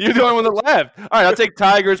 Cool. You're the only one that laughed. All right, I'll take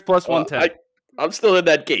Tigers plus 110. I'm still in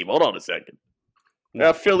that game. Hold on a second.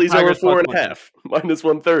 Now Phillies Tigers over 4.5, minus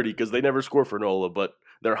 130, because they never score for Nola, but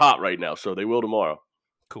they're hot right now, so they will tomorrow.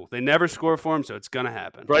 Cool. They never score for him, so it's going to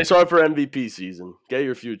happen. Bryce Hart for MVP season. Get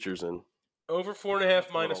your futures in. Over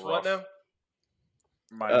 4.5 minus what now?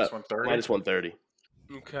 Minus 130. Minus 130.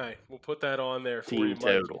 Okay, we'll put that on there for Team you,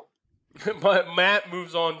 total. But Matt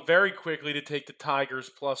moves on very quickly to take the Tigers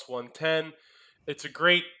plus 110. It's a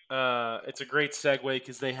great segue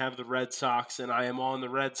because they have the Red Sox, and I am on the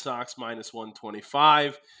Red Sox minus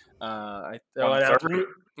 125.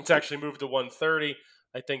 It's actually moved to 130.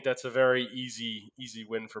 I think that's a very easy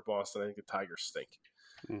win for Boston. I think the Tigers stink.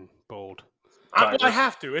 Bold. I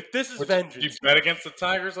have to. This is vengeance. You bet against the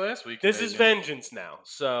Tigers last week. This is vengeance now.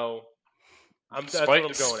 So that's what I'm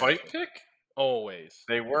going spite pick? Always.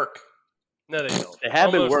 They work. No, they don't. They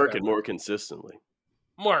have been working more consistently.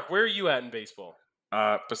 Mark, where are you at in baseball?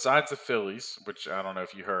 Besides the Phillies, which I don't know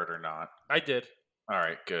if you heard or not. I did. All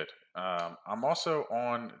right, good. I'm also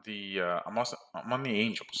on the I'm on the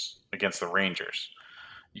Angels against the Rangers.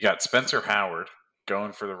 You got Spencer Howard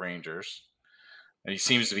going for the Rangers, and he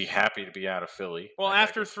seems to be happy to be out of Philly. Well,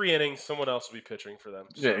 after 3 innings, someone else will be pitching for them.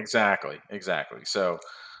 So. Yeah, exactly. So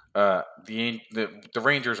the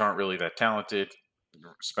Rangers aren't really that talented.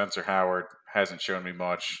 Spencer Howard hasn't shown me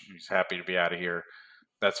much. He's happy to be out of here.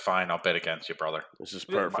 That's fine. I'll bet against you, brother. This is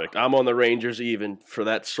perfect. I'm on the Rangers even for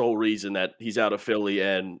that sole reason that he's out of Philly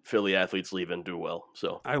and Philly athletes leave and do well.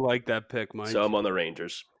 So I like that pick, Mike. So I'm on the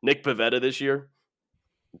Rangers. Nick Pivetta this year,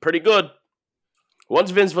 pretty good.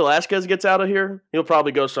 Once Vince Velasquez gets out of here, he'll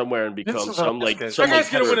probably go somewhere and become that guy's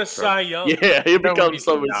gonna win a Cy Young. Yeah, he'll become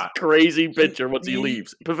some crazy pitcher once he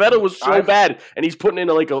leaves. Pivetta was so bad, and he's putting in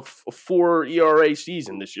like a 4 ERA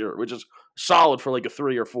season this year, which is solid for like a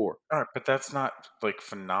 3 or 4. All right, but that's not like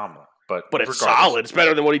phenomenal. But it's solid. It's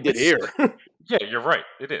better than what he did here. Yeah, you're right.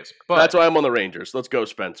 It is. But that's why I'm on the Rangers. Let's go,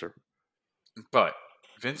 Spencer. But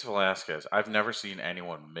Vince Velasquez, I've never seen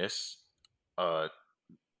anyone miss a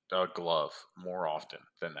glove more often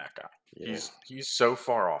than that guy. Yeah. He's so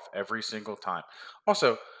far off every single time.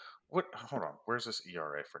 Also, hold on, where's this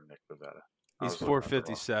ERA for Nick Pivetta? He's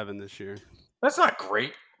 4.57 this year. That's not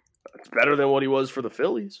great. It's better than what he was for the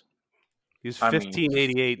Phillies. He's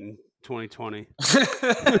 15.88 in 2020.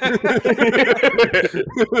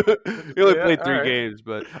 He only played 3 games,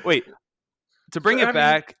 but wait. To bring it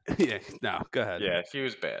back, go ahead. Yeah, he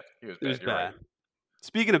was bad. He was bad. Right.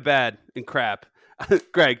 Speaking of bad and crap,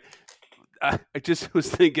 Greg, I just was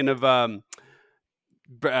thinking of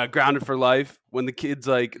Grounded for Life when the kid's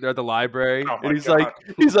like they're at the library and he's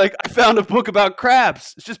like, I found a book about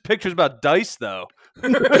craps. It's just pictures about dice though.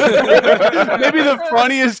 Maybe the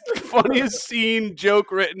funniest scene joke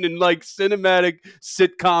written in like cinematic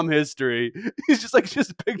sitcom history. He's just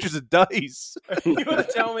pictures of dice. You want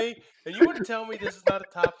to tell me this is not a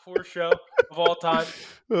top 4 show of all time?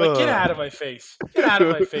 Like, get out of my face. Get out of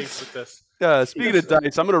my face with this. Speaking of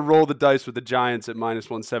dice, I'm going to roll the dice with the Giants at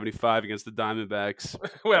 -175 against the Diamondbacks.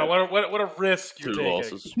 Well, what a risk you're taking.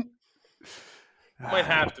 Losses. Might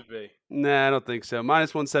have to be. Nah, I don't think so.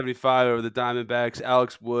 -175 over the Diamondbacks.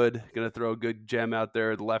 Alex Wood going to throw a good gem out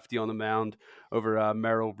there, the lefty on the mound over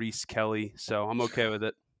Merrill Reese Kelly. So I'm okay with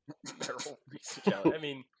it. Merrill Reese Kelly. I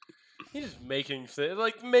mean, he's just making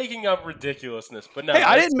up ridiculousness. But no, hey,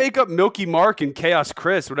 I didn't make up Milky Mark and Chaos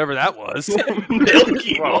Chris, whatever that was.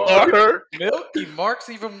 Milky Mark. Milky Mark's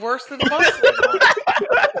even worse than Muscle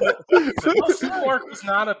Mark was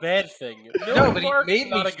not a bad thing. No, but he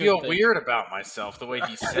made me feel weird about myself the way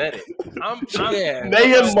he said it.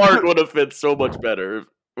 Mayhem Mark would have fit so much better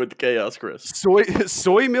with Chaos Chris.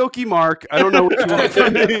 Soy Milky Mark. I don't know what you want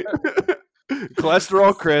from me.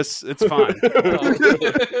 Cholesterol Chris. It's fine.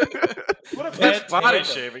 What a bad body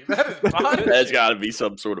shaming. That is body That's got to be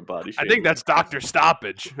some sort of body shaming. I think that's Dr.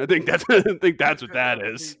 Stoppage. I think that's what that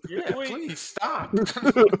is. Yeah, please stop.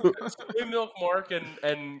 Milk Mark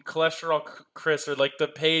and Cholesterol Chris are like the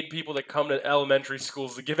paid people that come to elementary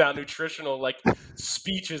schools to give out nutritional like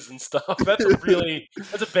speeches and stuff. That's a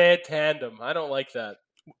bad tandem. I don't like that.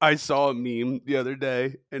 I saw a meme the other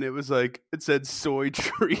day, and it said soy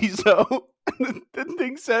chorizo. And the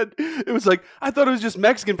thing said, it was like, I thought it was just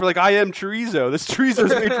Mexican for like, I am chorizo. This chorizo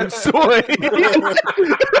is made from soy.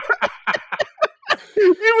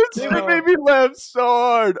 It made me laugh so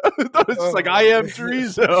hard. I thought it was just like, I am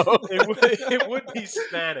chorizo. It would be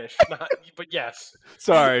Spanish, but yes.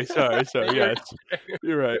 Sorry. Yes,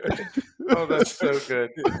 you're right. Oh, that's so good.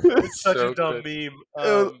 It's such a dumb meme.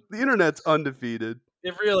 The internet's undefeated.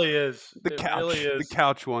 It really is. The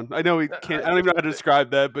couch one. I know we can't. I don't even know how to describe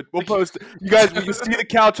that, but we'll post it. You guys, we can see the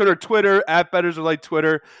couch on our Twitter at BettersAreLight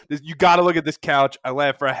Twitter. You got to look at this couch. I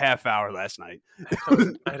laughed for a half hour last night.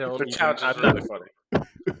 I don't. The couch is really funny.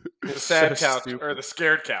 The sad couch or the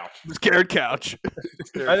scared couch. The scared couch.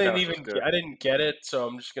 I didn't get it, so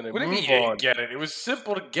I'm just gonna move on. You didn't get it? It was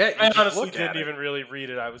simple to get. I honestly didn't even really read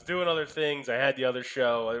it. I was doing other things. I had the other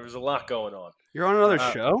show. There was a lot going on. You're on another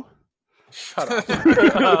show? Shut up.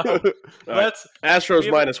 Astros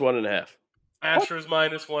 -1.5. Astros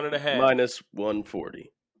 -1.5.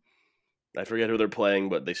 -140. I forget who they're playing,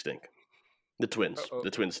 but they stink. The Twins. The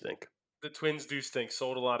Twins stink. The Twins do stink.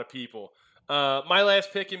 Sold a lot of people. My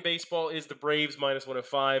last pick in baseball is the Braves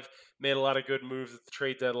 -105. Made a lot of good moves at the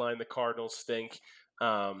trade deadline. The Cardinals stink.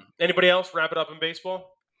 Anybody else wrap it up in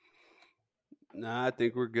baseball? Nah, I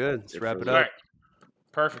think we're good. Let's wrap it up. All right.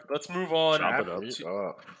 Perfect. Let's move on. Chop it up. Let's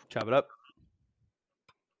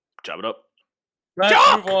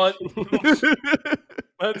move on.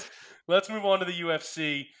 Let's move on to the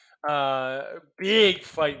UFC. Big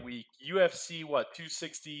fight week. UFC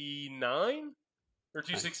 269? Or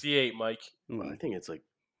 268, Mike? I think it's like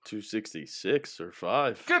 266 or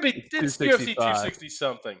 5. Could be. It's UFC 260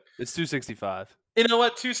 something. It's 265. You know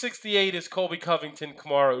what? 268 is Colby Covington,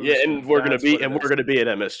 Kamaru. Yeah, and we're gonna be at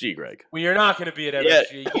MSG, Greg. We are not gonna be at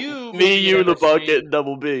MSG. Yeah. You, the bucket, and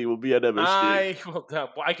Double B will be at MSG.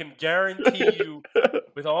 I can guarantee you,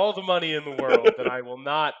 with all the money in the world, that I will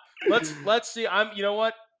not. Let's see. You know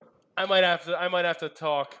what? I might have to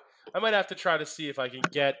talk. I might have to try to see if I can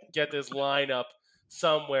get this lineup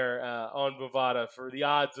somewhere on Bovada for the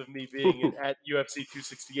odds of me being at UFC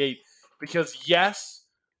 268, because yes.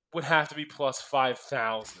 Would have to be plus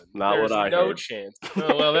 5,000. Not what I heard. No chance.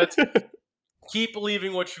 Oh, well, that's keep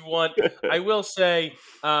believing what you want. I will say,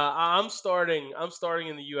 I'm starting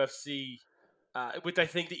in the UFC with I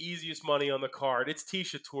think the easiest money on the card. It's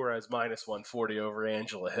Tecia Torres minus 140 over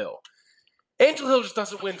Angela Hill. Angela Hill just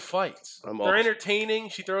doesn't win fights. They're entertaining.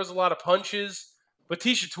 She throws a lot of punches, but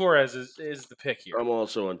Tecia Torres is the pick here. I'm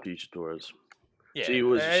also on Tecia Torres. Yeah, she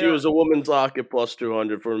was a woman's lock at plus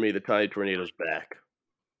 200 for me. The Tiny Tornado's back.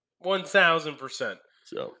 1,000%.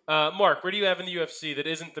 So, Mark, where do you have in the UFC that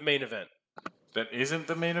isn't the main event? That isn't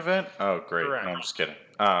the main event? Oh, great. Correct. No, I'm just kidding.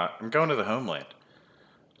 I'm going to the homeland.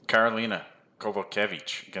 Karolina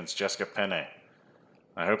Kowalkiewicz against Jessica Penne.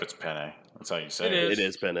 I hope it's Penne. That's how you say it. It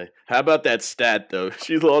is Penne. How about that stat, though?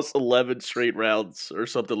 She lost 11 straight rounds or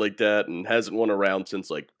something like that and hasn't won a round since,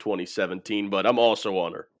 2017, but I'm also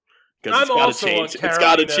on her. Because it's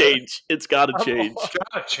got to change. It's got to change. It's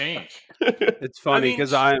got to change. It's funny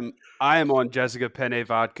because I am on Jessica Penne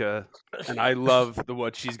vodka, and I love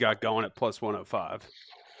what she's got going at plus 105.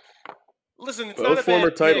 Listen, it's both not a former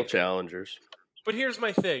bad title pick, challengers. But here's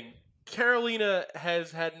my thing: Karolina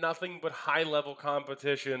has had nothing but high-level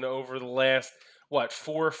competition over the last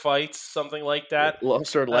 4 fights, something like that.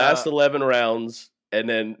 Lost her last 11 rounds. And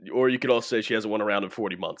then, or you could also say she hasn't won a round in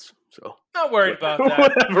 40 months. So not worried about that.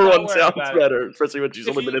 Whatever one sounds better, especially when she's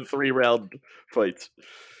only been in 3-round fights.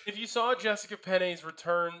 If you saw Jessica Penne's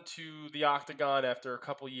return to the octagon after a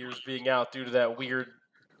couple years being out due to that weird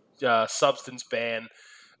substance ban,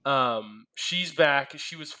 she's back.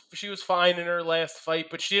 She was fine in her last fight,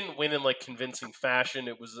 but she didn't win in convincing fashion.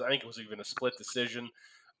 I think it was even a split decision.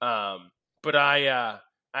 But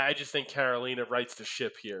I just think Karolina rights the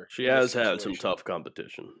ship here. She has had some tough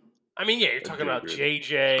competition. I mean, yeah, you're talking about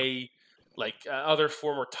JJ, other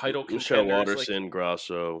former title contenders. Michelle Watterson,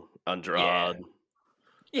 Grasso, Andrade.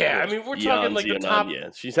 Yeah, I mean, we're talking the top.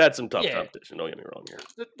 Yeah, she's had some tough competition. Don't get me wrong here.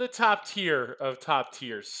 The top tier of top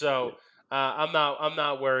tiers. So I'm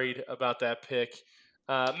not worried about that pick.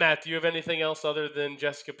 Matt, do you have anything else other than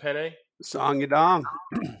Jessica Penne? Song Yadong.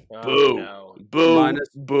 Boo. No. Boo.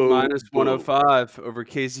 Minus 105 over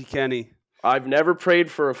Casey Kenny. I've never prayed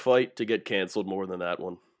for a fight to get canceled more than that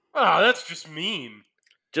one. Oh, that's just mean.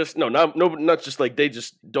 Not just they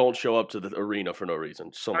just don't show up to the arena for no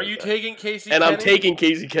reason. Are you taking Casey Kenny? And I'm taking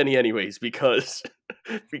Casey Kenny anyways because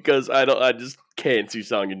I just can't see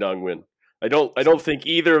Song Yadong win. I don't think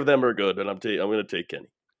either of them are good, and I'm going to take Kenny.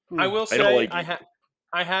 I will say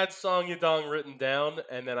I had Song Yadong written down,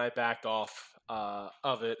 and then I backed off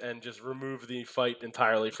of it and just removed the fight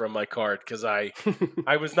entirely from my card because I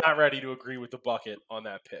was not ready to agree with the bucket on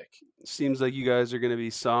that pick. Seems like you guys are going to be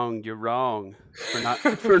Song. You're wrong for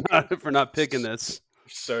not picking this.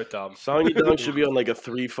 So dumb. Song Yadong should be on a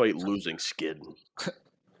 3-fight losing skid.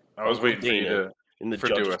 I was waiting for you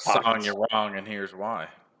to do a Song You're Wrong, and here's why.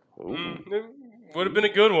 Would have been a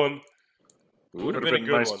good one. Would have been a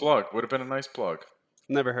nice plug. Would have been a nice plug.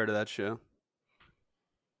 Never heard of that show.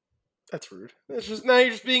 That's rude. It's just now you're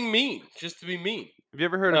just being mean, just to be mean. Have you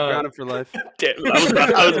ever heard of Grounded for Life? Damn,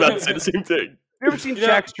 I was about to say the same thing. You ever seen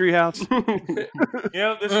Jack's Treehouse?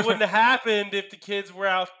 This wouldn't have happened if the kids were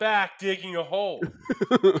out back digging a hole.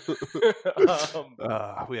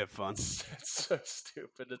 We have fun. It's so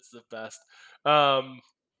stupid. It's the best. All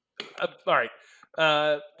right.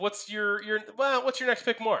 What's your next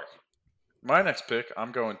pick, Mark? My next pick,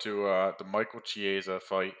 I'm going to the Michael Chiesa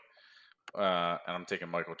fight, and I'm taking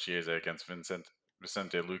Michael Chiesa against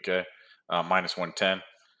Vicente Luque, minus 110.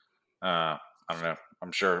 I don't know.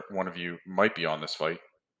 I'm sure one of you might be on this fight.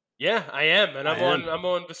 Yeah, I am, and I'm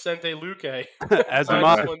on Vicente Luque. As am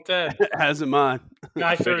I. 110. As am I.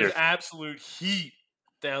 Guy throws absolute heat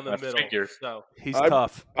down the middle. So he's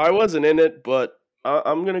tough. I wasn't in it, but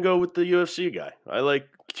I'm gonna go with the UFC guy. I like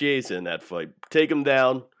Chiesa in that fight. Take him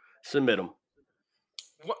down. Submit him.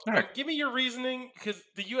 Give me your reasoning, because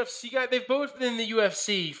the UFC guy, they've both been in the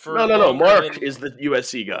UFC for. No. Mark is the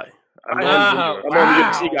UFC guy. I'm on the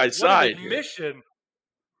UFC guy's side. Admission.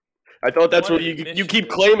 I thought that's what you keep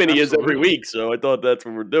claiming he is every week, so I thought that's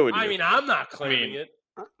what we're doing. I mean, I'm not claiming it.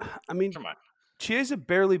 I mean, come on. Chiesa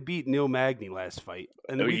barely beat Neil Magny last fight,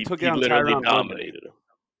 and then we took he down literally Tyron dominated him.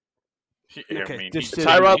 Okay,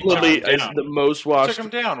 Tyron Woodley is the most watched took him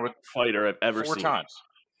down with fighter I've ever 4 seen. times.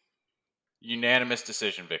 Unanimous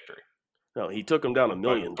decision victory. No, he took him down a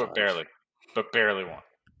million times. But barely won.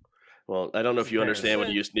 Well, I don't know if you understand what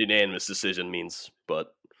unanimous decision means, but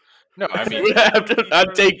no, I mean, I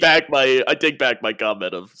take back my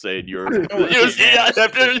comment of saying you're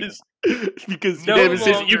because unanimous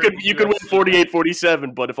decision, you can win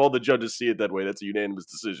 48-47, but if all the judges see it that way, that's a unanimous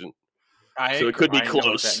decision. So it could be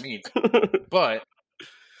close. That means. But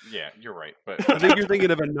yeah, you're right. But I think you're thinking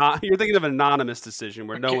of an anonymous decision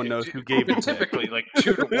where no one knows who gave it. Typically, like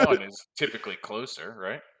 2-1 is typically closer,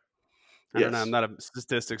 right? I don't know. I'm not a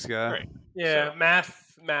statistics guy. Right. Yeah, so.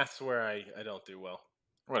 Math's where I don't do well.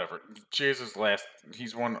 Whatever. Chiesa's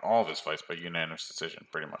he's won all of his fights by unanimous decision,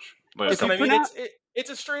 pretty much. It's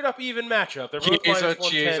a straight up even matchup. They're both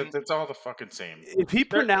Chiesa, it's all the fucking same. If he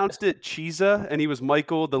pronounced it Chiesa and he was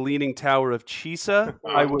Michael, the Leaning Tower of Chisa,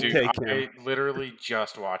 I would take him. I literally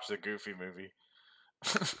just watched the Goofy movie.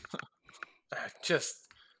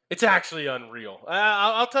 It's actually unreal.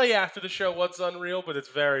 I'll tell you after the show what's unreal, but it's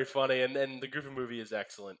very funny, and the Goofy movie is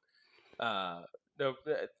excellent. I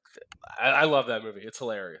love that movie. It's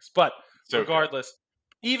hilarious. But regardless,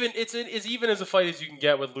 it's even as a fight as you can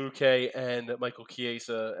get with Luque and Michael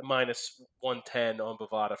Chiesa, minus 110 on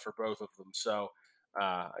Bovada for both of them. So,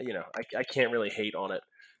 I can't really hate on it.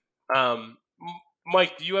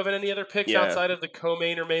 Mike, do you have any other picks outside of the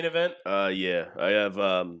co-main or main event? Yeah. I have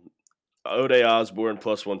Ode Osborne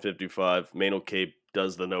plus 155. Manel Cape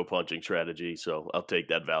does the no-punching strategy, so I'll take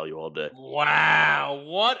that value all day. Wow.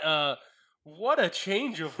 What a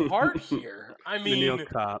change of heart here. I mean,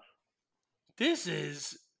 this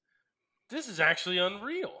is actually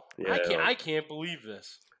unreal. Yeah, I can't believe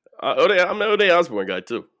this. I'm an Ode Osborne guy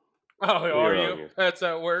too. Oh, are you? That's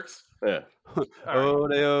how it works. Yeah.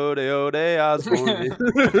 Ode Osborne.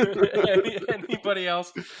 Anybody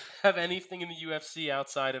else have anything in the UFC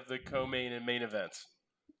outside of the co-main and main events?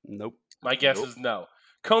 Nope. My guess is no.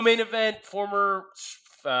 Co-main event, former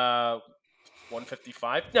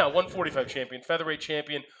 145 champion, featherweight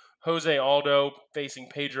champion, Jose Aldo facing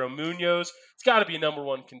Pedro Munoz. It's got to be a number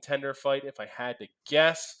one contender fight if I had to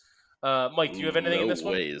guess. Mike, do you have anything in this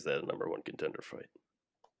one? No way is that a number one contender fight.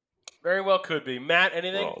 Very well could be. Matt,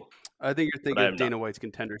 anything? Wrong. I think you're thinking of Dana White's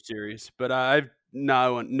contender series, but I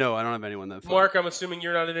don't have anyone that fight. Mark, I'm assuming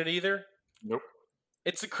you're not in it either? Nope.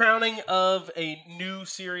 It's the crowning of a new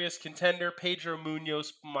serious contender, Pedro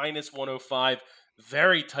Munoz, minus 105.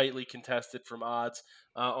 Very tightly contested from odds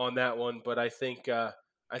on that one, but I think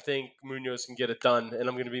Munoz can get it done, and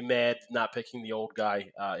I'm going to be mad not picking the old guy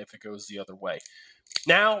if it goes the other way.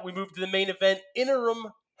 Now we move to the main event, interim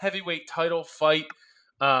heavyweight title fight,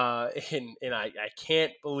 and I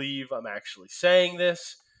can't believe I'm actually saying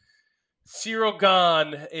this. Ciryl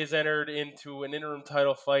Gane is entered into an interim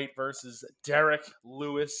title fight versus Derek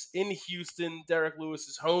Lewis in Houston, Derek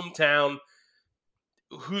Lewis's hometown.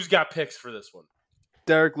 Who's got picks for this one?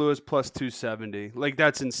 Derek Lewis plus 270. Like,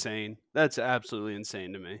 that's insane. That's absolutely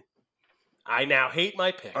insane to me. I now hate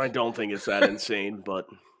my pick. I don't think it's that insane, but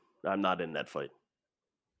I'm not in that fight.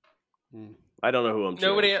 I don't know who I'm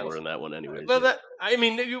cheering for in that one anyways. Well,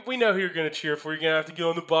 we know who you're going to cheer for. You're going to have to get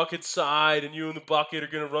on the Bucket side, and you and the Bucket are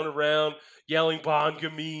going to run around yelling Bon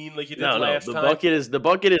Gamin like you did last time. The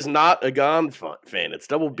Bucket is not a Gane fan. It's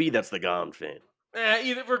Double B that's the Gane fan.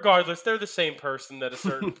 Regardless, they're the same person at a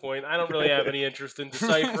certain point. I don't really have any interest in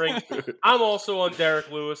deciphering. I'm also on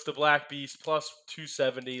Derek Lewis, the Black Beast, plus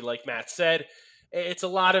 270, like Matt said. It's a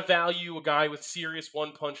lot of value, a guy with serious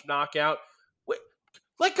one-punch knockout.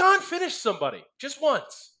 Let Gane finish somebody, just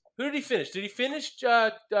once. Who did he finish? Did he finish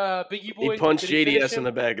Biggie Boy? He punched JDS in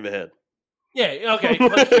the back of the head. Yeah, okay, he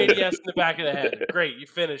punched JDS in the back of the head. Great, you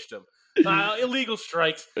finished him. Illegal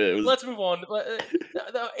strikes. Let's move on.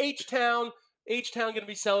 The H-Town going to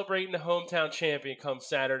be celebrating the hometown champion come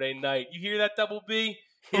Saturday night. You hear that, Double B?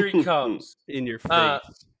 Here he comes. In your face.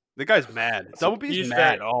 The guy's mad. Double B's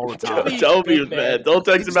mad all the time. Double B is mad. Don't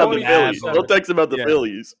text him about the Phillies. Don't text him about the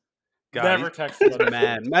Phillies. God, never text him.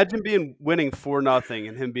 Mad. Imagine winning 4-0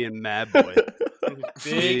 and him being mad boy.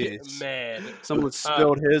 Big mad. Someone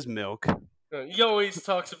spilled his milk. He always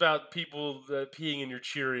talks about people peeing in your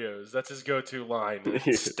Cheerios. That's his go-to line.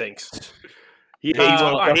 It stinks. He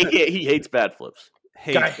hates bad flips.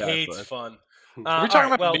 Guy hates fun. Are we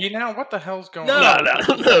talking about me now? What the hell's going on?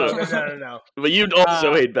 No. But you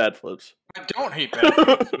also hate bat flips. I don't hate bat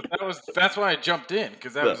flips. But that's why I jumped in,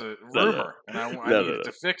 because that was a rumor, and I needed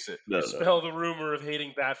to fix it. Dispel the rumor of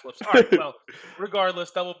hating bat flips. All right, well,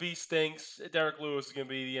 regardless, Double B stinks. Derek Lewis is going to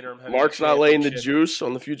be the interim heavyweight Mark's not laying the juice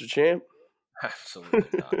on the future champ?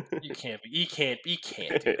 Absolutely not. You can't be. He can't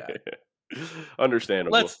do that.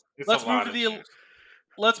 Understandable.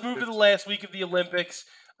 Let's move to the last week of the Olympics.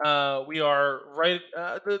 We are right.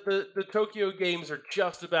 The Tokyo Games are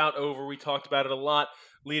just about over. We talked about it a lot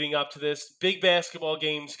leading up to this. Big basketball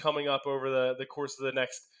games coming up over the course of the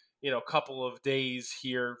next couple of days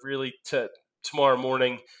here. Really to tomorrow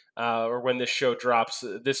morning, or when this show drops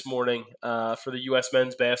this morning, for the U.S.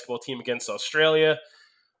 men's basketball team against Australia.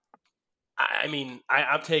 I mean,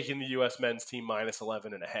 I'm taking the U.S. men's team minus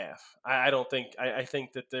 11.5. I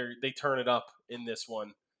think that they turn it up in this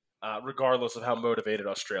one, regardless of how motivated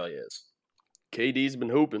Australia is. KD's been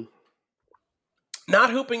hooping. Not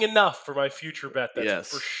hooping enough for my future bet. That's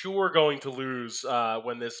for sure going to lose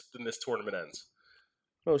when this tournament ends.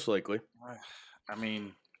 Most likely. I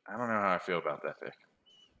mean, I don't know how I feel about that pick.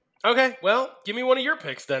 Okay, well, give me one of your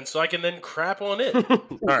picks then, so I can then crap on it.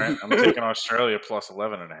 All right, I'm taking Australia plus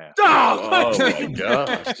 11.5. Oh my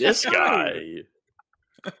gosh, this guy!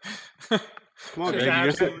 Come on,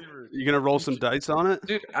 man, you gonna roll some dice on it,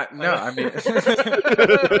 dude? I mean,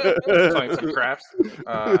 playing some craps. Dude,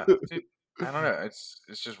 I don't know. It's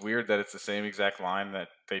just weird that it's the same exact line that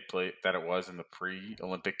they played that it was in the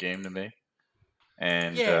pre-Olympic game to me.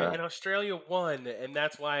 And and Australia won, and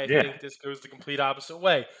that's why I think this goes the complete opposite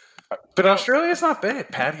way. But Australia's not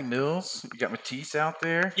bad. Patty Mills, you got Matisse out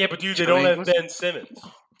there. Yeah, but dude, they don't have Ben Simmons.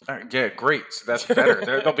 Yeah, great. So that's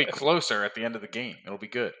better. They'll be closer at the end of the game. It'll be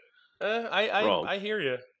good. I hear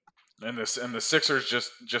you. And the Sixers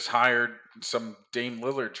just hired some Dame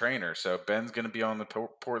Lillard trainer, so Ben's going to be on the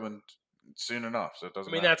Portland soon enough. So it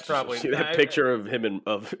doesn't. matter. That's probably. See that picture of him and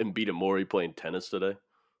Embiid and Morey playing tennis today?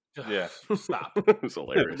 Yeah, stop. It was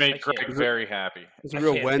hilarious. It made Greg very happy. It's a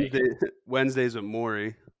real Wednesdays with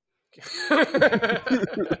Morey. I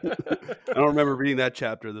don't remember reading that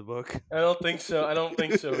chapter of the book. I don't think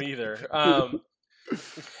so either.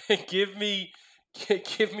 Give me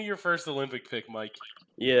your first Olympic pick, Mike.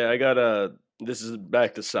 Yeah, I got this is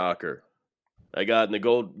back to soccer. I got in the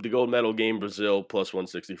gold medal game Brazil plus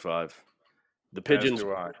 165. The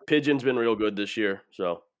Pigeon's been real good this year,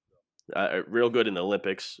 so real good in the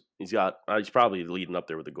Olympics. He's probably leading up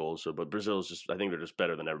there with the goals. So, but Brazil's I think they're just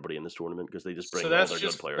better than everybody in this tournament because they just bring all their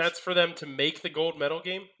good players. That's for them to make the gold medal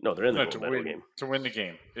game. No, they're in the gold medal game to win the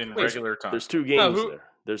game in regular time. There's two games there.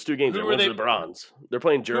 There's two games there. One's the bronze. They're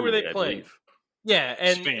playing Germany. Who are they playing? I believe. Yeah,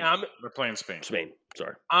 and Spain. They're playing Spain.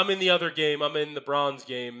 Sorry. I'm in the other game. I'm in the bronze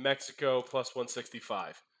game. Mexico plus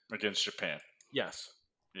 165 against Japan. Yes.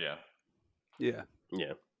 Yeah. Yep.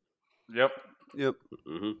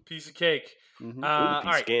 Mm-hmm. Piece of cake. Mm-hmm. All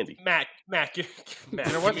right, candy. Matt, you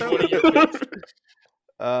know what? One of your picks.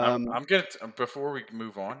 I'm gonna before we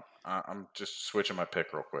move on. I'm just switching my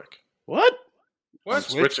pick real quick. What? I'm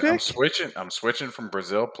switching from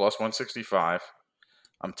Brazil plus 165.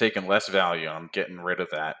 I'm taking less value. I'm getting rid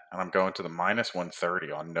of that, and I'm going to the minus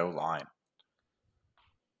 130 on no line.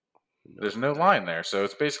 There's no line there, so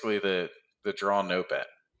it's basically the draw no bet.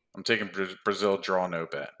 I'm taking Brazil draw no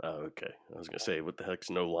bet. Oh, okay. I was gonna say, what the heck's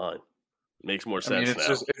no line? Makes more sense. I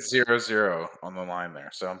mean, it's 0-0 on the line there,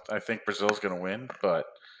 so I think Brazil's gonna win, but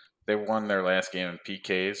they won their last game in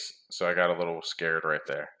PKs, so I got a little scared right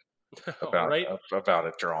there about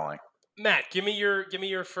it drawing. Matt, give me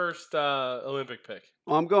your first Olympic pick.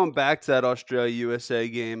 Well, I'm going back to that Australia-USA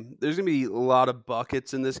game. There's going to be a lot of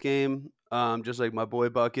buckets in this game, just like my boy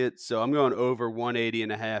Bucket. So I'm going over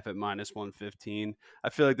 180.5 at minus 115. I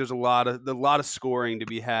feel like there's a lot of scoring to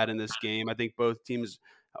be had in this game. I think both teams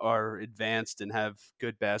are advanced and have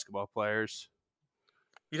good basketball players.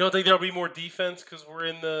 You don't think there'll be more defense because we're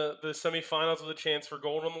in the semifinals with a chance for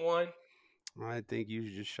gold on the line? I think you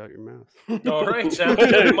should just shut your mouth. All right, sounds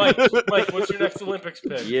good. Mike, what's your next Olympics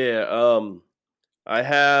pick? Yeah, I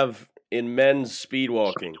have in men's speed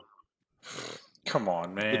walking. Come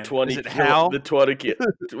on, man. The 20. Is it Hal? The 20.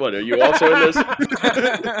 What, are you also in this?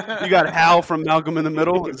 You got Hal from Malcolm in the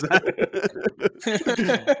Middle? Is that...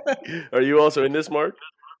 Are you also in this, Mark?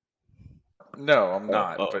 No, I'm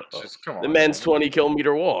not. But just come on. The men's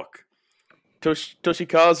 20-kilometer walk.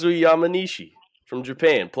 Toshikazu Yamanishi from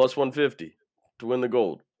Japan, plus 150 to win the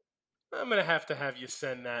gold. I'm going to have you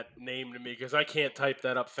send that name to me because I can't type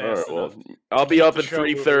that up fast enough. Well, I'll be up at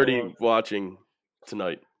 3:30 watching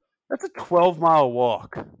tonight. That's a 12-mile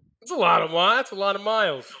walk. That's a lot of miles. That's a lot of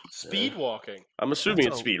miles. Speed walking. I'm assuming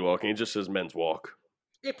it's speed walking. It just says men's walk.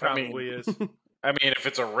 It probably is. I mean, if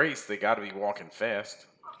it's a race, they got to be walking fast.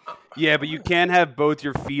 Yeah, but you can't have both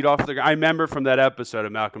your feet off the ground. I remember from that episode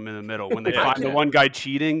of Malcolm in the Middle when they find the one guy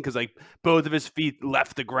cheating because like both of his feet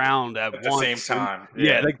left the ground at the once. same time.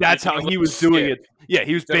 Yeah, like that's how he was doing it. Yeah,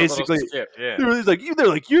 he was basically. He's like, they're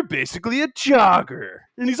like, you're basically a jogger,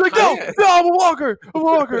 and he's like, no, I'm a walker.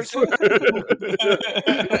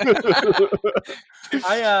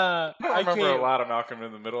 I remember a lot of Malcolm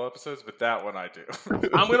in the Middle episodes, but that one I do.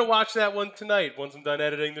 I'm gonna watch that one tonight once I'm done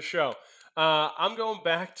editing the show. I'm going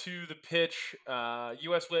back to the pitch.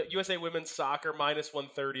 USA women's soccer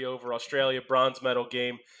 -130 over Australia, bronze medal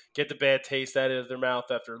game. Get the bad taste out of their mouth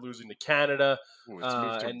after losing to Canada. Ooh, it's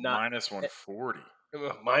moved to -140.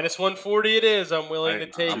 -140 it is. I'm willing to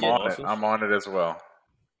take it. I'm on it as well.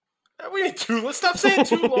 We need two. Let's stop saying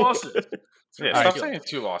 2 losses. Yeah, stop saying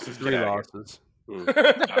 2 losses. 3 losses. No,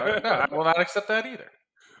 I will not accept that either.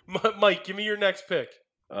 Mike, give me your next pick.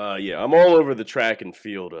 Yeah, I'm all over the track and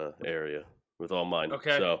field area with all mine.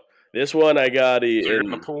 Okay. So this one I got in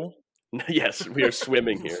the pool. Yes, we are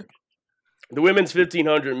swimming here. The women's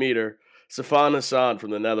 1500 meter, Sifan Hassan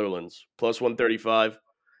from the Netherlands, +135.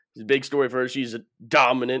 It's a big story for her. She's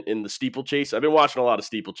dominant in the steeplechase. I've been watching a lot of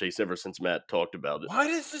steeplechase ever since Matt talked about it. Why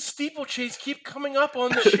does the steeplechase keep coming up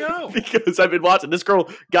on the show? Because I've been watching. This girl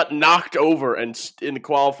got knocked over and in the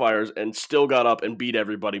qualifiers and still got up and beat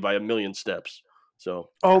everybody by 1,000,000 steps.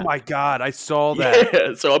 So, oh my God, I saw that.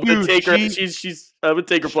 Yeah, so I'm gonna take her. I'm gonna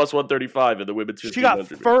take her +135 in the women's 1500. She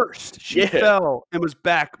got first. She fell and was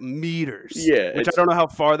back meters. Yeah, which I don't know how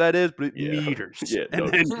far that is, but meters. Yeah, and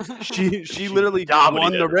then she literally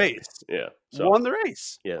won the race. Yeah, won the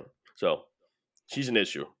race. Yeah, so she's an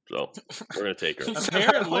issue. So we're gonna take her.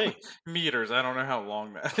 Apparently, meters. I don't know how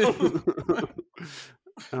long that is.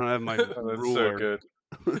 I don't have my So ruler. good.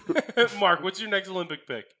 Mark, what's your next Olympic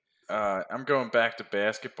pick? I'm going back to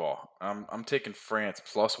basketball. I'm taking France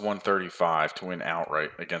 +135 to win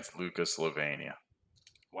outright against Luka, Slovenia.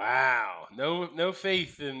 Wow, no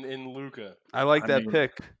faith in Luka. I like that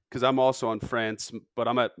pick because I'm also on France, but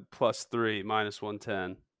I'm at +3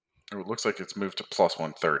 -110. It looks like it's moved to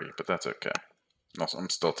 +130, but that's okay. I'm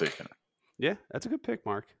still taking it. Yeah, that's a good pick,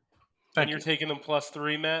 Mark. And you're taking them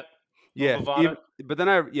 +3, Matt? Yeah, but then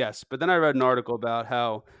I read an article about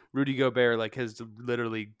how Rudy Gobert has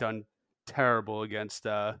literally done terrible against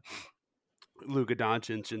Luka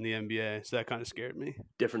Doncic in the NBA, so that kind of scared me.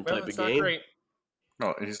 Different type of game. Great.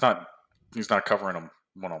 No, he's not covering him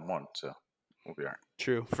one-on-one, so we'll be all right.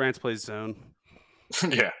 True. France plays zone.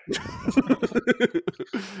 Yeah.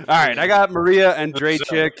 All right, I got Maria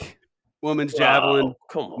Andrejczyk, women's javelin,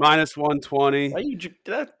 come on. -120.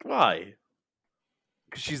 Why?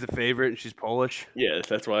 Because she's the favorite and she's Polish. Yeah,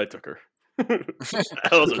 that's why I took her. I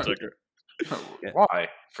also took her. Yeah. Why?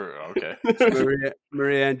 Okay.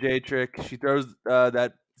 Maria Andrejczyk. She throws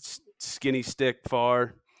that skinny stick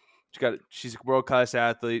far. She's a world class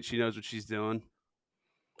athlete. She knows what she's doing.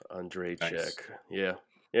 Andrejczyk. Nice. Yeah,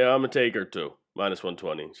 I'm gonna take her too.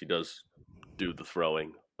 -120. She does do the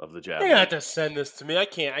throwing of the javelin. You have to send this to me. I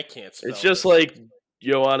can't spell It's just this. like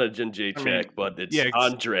Joanna Jędrzejczyk, but it's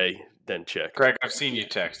Andre then check. Greg, I've seen you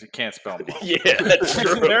text. You can't spell me. Yeah, that's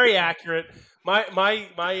true. Very accurate. My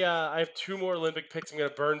I have 2 more Olympic picks. I'm going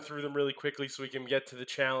to burn through them really quickly so we can get to the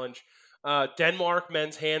challenge. Denmark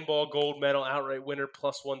men's handball gold medal outright winner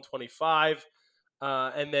 +125,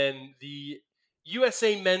 and then the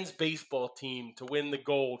USA men's baseball team to win the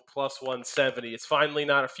gold +170. It's finally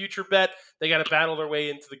not a future bet. They got to battle their way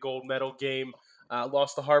into the gold medal game.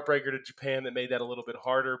 Lost the heartbreaker to Japan that made that a little bit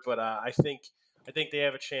harder, but I think they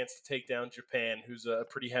have a chance to take down Japan, who's a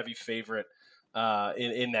pretty heavy favorite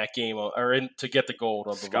in that game, to get the gold.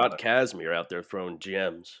 On the Scott Kazmir out there throwing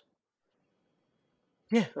gems.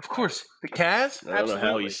 Yeah, of course. The Kaz? I don't know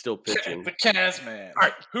how he's still pitching. The Kaz man. All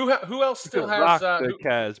right, who else still has... Rock the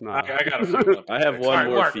Kaz, man. I got a few. I have one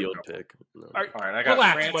more Mark. field pick. No. All right, I got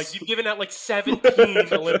relax, France. Mike. You've given out like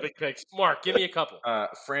 17 Olympic picks. Mark, give me a couple.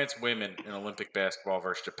 France women in Olympic basketball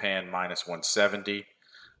versus Japan -170.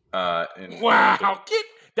 Wow,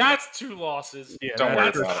 that's 2 losses. Yeah, Don't worry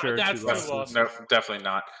that's about for sure. That's 2 2 losses. losses. No, definitely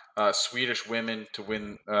not. Swedish women to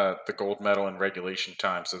win the gold medal in regulation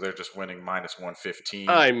time, so they're just winning -115.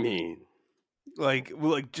 I mean,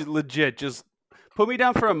 just legit, just put me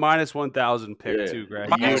down for a -1,000 pick too, Greg.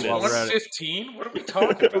 -115? What are we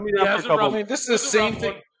talking about? Put me down for a couple. I mean, this is the same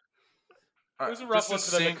thing. It was a rough one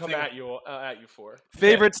for them to come at you for.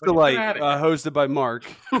 Favorites Delight, hosted by Mark.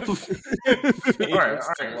 all right,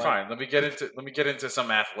 fine. Let me get into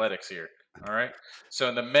some athletics here. All right. So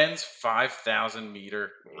in the men's 5,000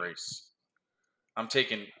 meter race, I'm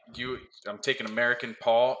taking American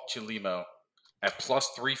Paul Chilimo at plus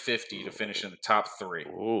 350 to finish in the top 3.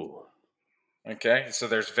 Ooh. Okay. So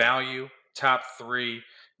there's value, top 3,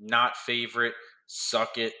 not favorite,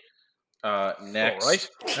 suck it. Next. Right?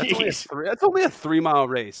 That's only a 3-mile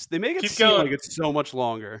race. They make it seem like it's so much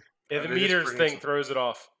longer. Yeah, the meters thing throws it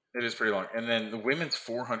off. It is pretty long. And then the women's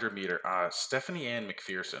 400 meter, Stephanie Ann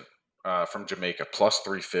McPherson from Jamaica, plus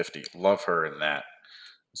 350. Love her in that.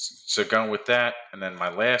 So going with that, and then my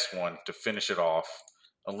last one to finish it off,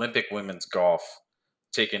 Olympic women's golf,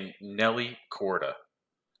 taking Nelly Korda,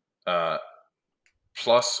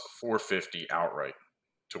 plus 450 outright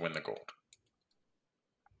to win the gold.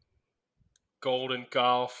 Gold in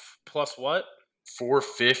golf plus what?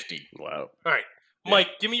 450. Wow. All right. Yeah. Mike,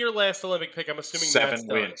 give me your last Olympic pick. I'm assuming 7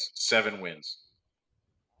 wins. 7 wins.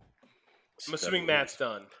 I'm assuming Matt's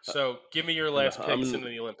done. So give me your last picks in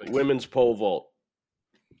the Olympics. Women's pole vault.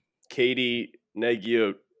 Katie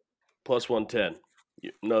Nagyot, plus 110.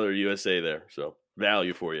 Another USA there. So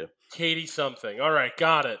value for you. Katie something. All right.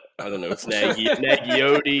 Got it. I don't know. It's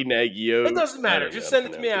Nagyoti. It doesn't matter. Just send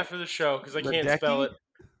it to me after the show because I can't spell it.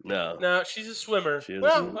 No, she's a swimmer.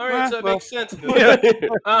 All right, so that makes sense. All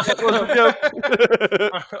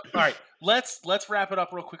right, let's wrap it up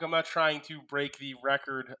real quick. I'm not trying to break the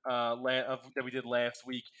record that we did last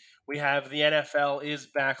week. We have the NFL is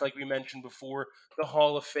back, like we mentioned before, the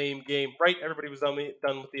Hall of Fame game. Right, everybody was done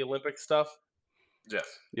with the Olympic stuff.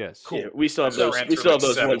 Yes. Cool. Yeah, we still have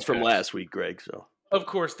those ones from last week, Greg. So. Of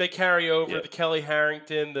course, they carry over the Kelly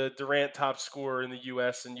Harrington, the Durant top scorer in the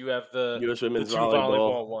U.S., and you have the U.S. women's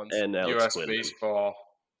volleyball ones. And U.S. baseball.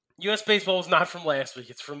 U.S. baseball is not from last week.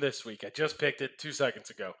 It's from this week. I just picked it 2 seconds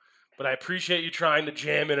ago. But I appreciate you trying to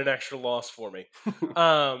jam in an extra loss for me.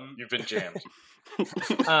 You've been jammed.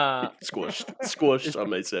 Squished, I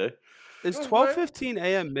may say. Is 12:15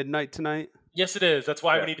 a.m. midnight tonight? Yes, it is. That's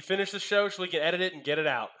why we need to finish the show so we can edit it and get it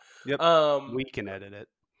out. Yep. We can edit it.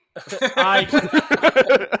 I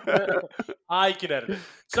can edit it.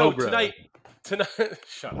 So Cobra. tonight,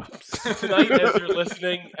 shut up. Tonight,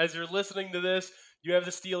 as you're listening to this, you have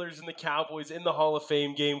the Steelers and the Cowboys in the Hall of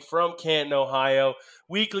Fame game from Canton, Ohio.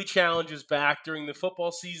 Weekly challenge is back during the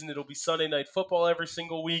football season. It'll be Sunday Night Football every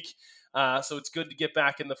single week, so it's good to get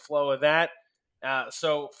back in the flow of that.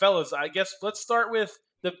 So, fellas, I guess let's start with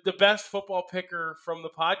the best football picker from the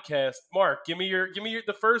podcast. Mark, give me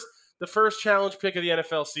the first challenge pick of the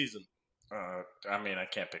NFL season. I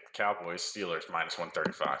can't pick the Cowboys. Steelers minus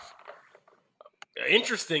 135.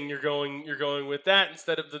 Interesting. You're going with that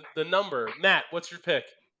instead of the number. Matt, what's your pick?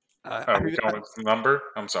 Are we going with the number?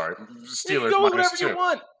 I'm sorry. Steelers go minus 2. You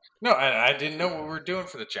want. No, I didn't know what we were doing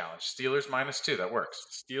for the challenge. Steelers minus 2. That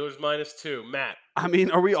works. Steelers minus 2. Matt.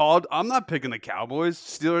 Are we all? I'm not picking the Cowboys.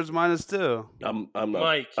 Steelers minus 2. I'm not.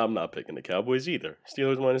 Mike. I'm not picking the Cowboys either.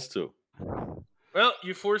 Steelers minus 2. Well,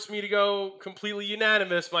 you forced me to go completely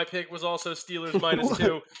unanimous. My pick was also Steelers minus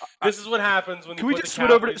 2. This is what happens when. Can we just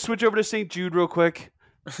switch over to St. Jude real quick?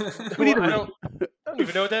 I don't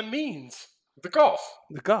even know what that means. The golf.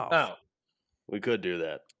 Oh, we could do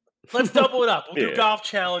that. Let's double it up. We'll do golf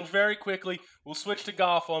challenge very quickly. We'll switch to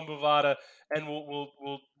golf on Bovada, and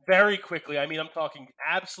we'll very quickly. I'm talking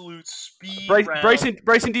absolute speed. Bryson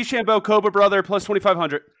DeChambeau, Cobra brother, plus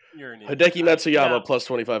 2,500. You're an idiot. Hideki Matsuyama, plus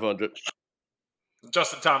 2,500.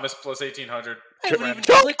 Justin Thomas, plus 1,800.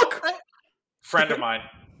 Friend of mine.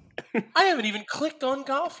 I haven't even clicked on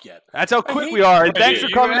golf yet. That's how quick we are. And thanks for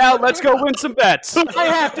coming out. Let's go win some bets. I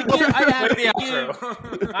have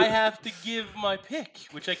to give my pick,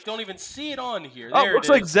 which I don't even see it on here. Looks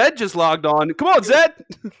like Zed just logged on. Come on, Zed.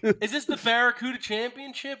 Is this the Barracuda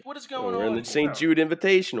Championship? What is going on? We're in the St. Jude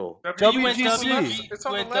Invitational. WGC. It's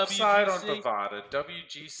on the left side on Bovada.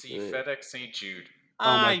 WGC, FedEx St. Jude.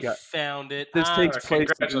 I found it. This takes place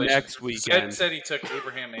next weekend. Zed said he took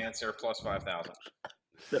Abraham Answer plus 5,000.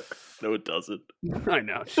 No, it doesn't. I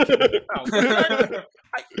know.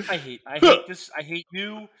 I hate this. I hate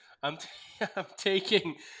you. I'm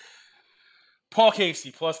taking Paul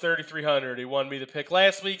Casey plus 3,300. He won me the pick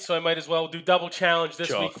last week, so I might as well do double challenge this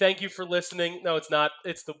week. Thank you for listening. No, it's not.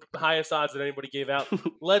 It's the highest odds that anybody gave out.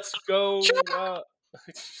 Let's go.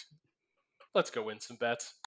 Let's go win some bets.